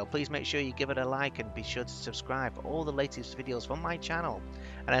this video, please make sure you give it a like and be sure to subscribe for all the latest videos from my channel.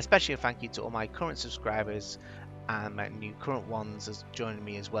 And especially a thank you to all my current subscribers and my new current ones as joining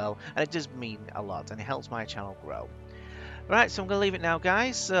me as well. And it does mean a lot, and it helps my channel grow. Right, so I'm going to leave it now,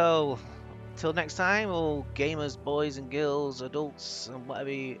 guys. So till next time, all gamers, boys and girls, adults, and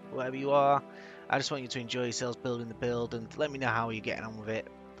whatever you are, I just want you to enjoy yourselves building the build, and let me know how you're getting on with it.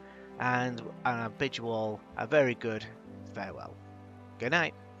 And I bid you all a very good farewell. Good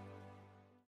night.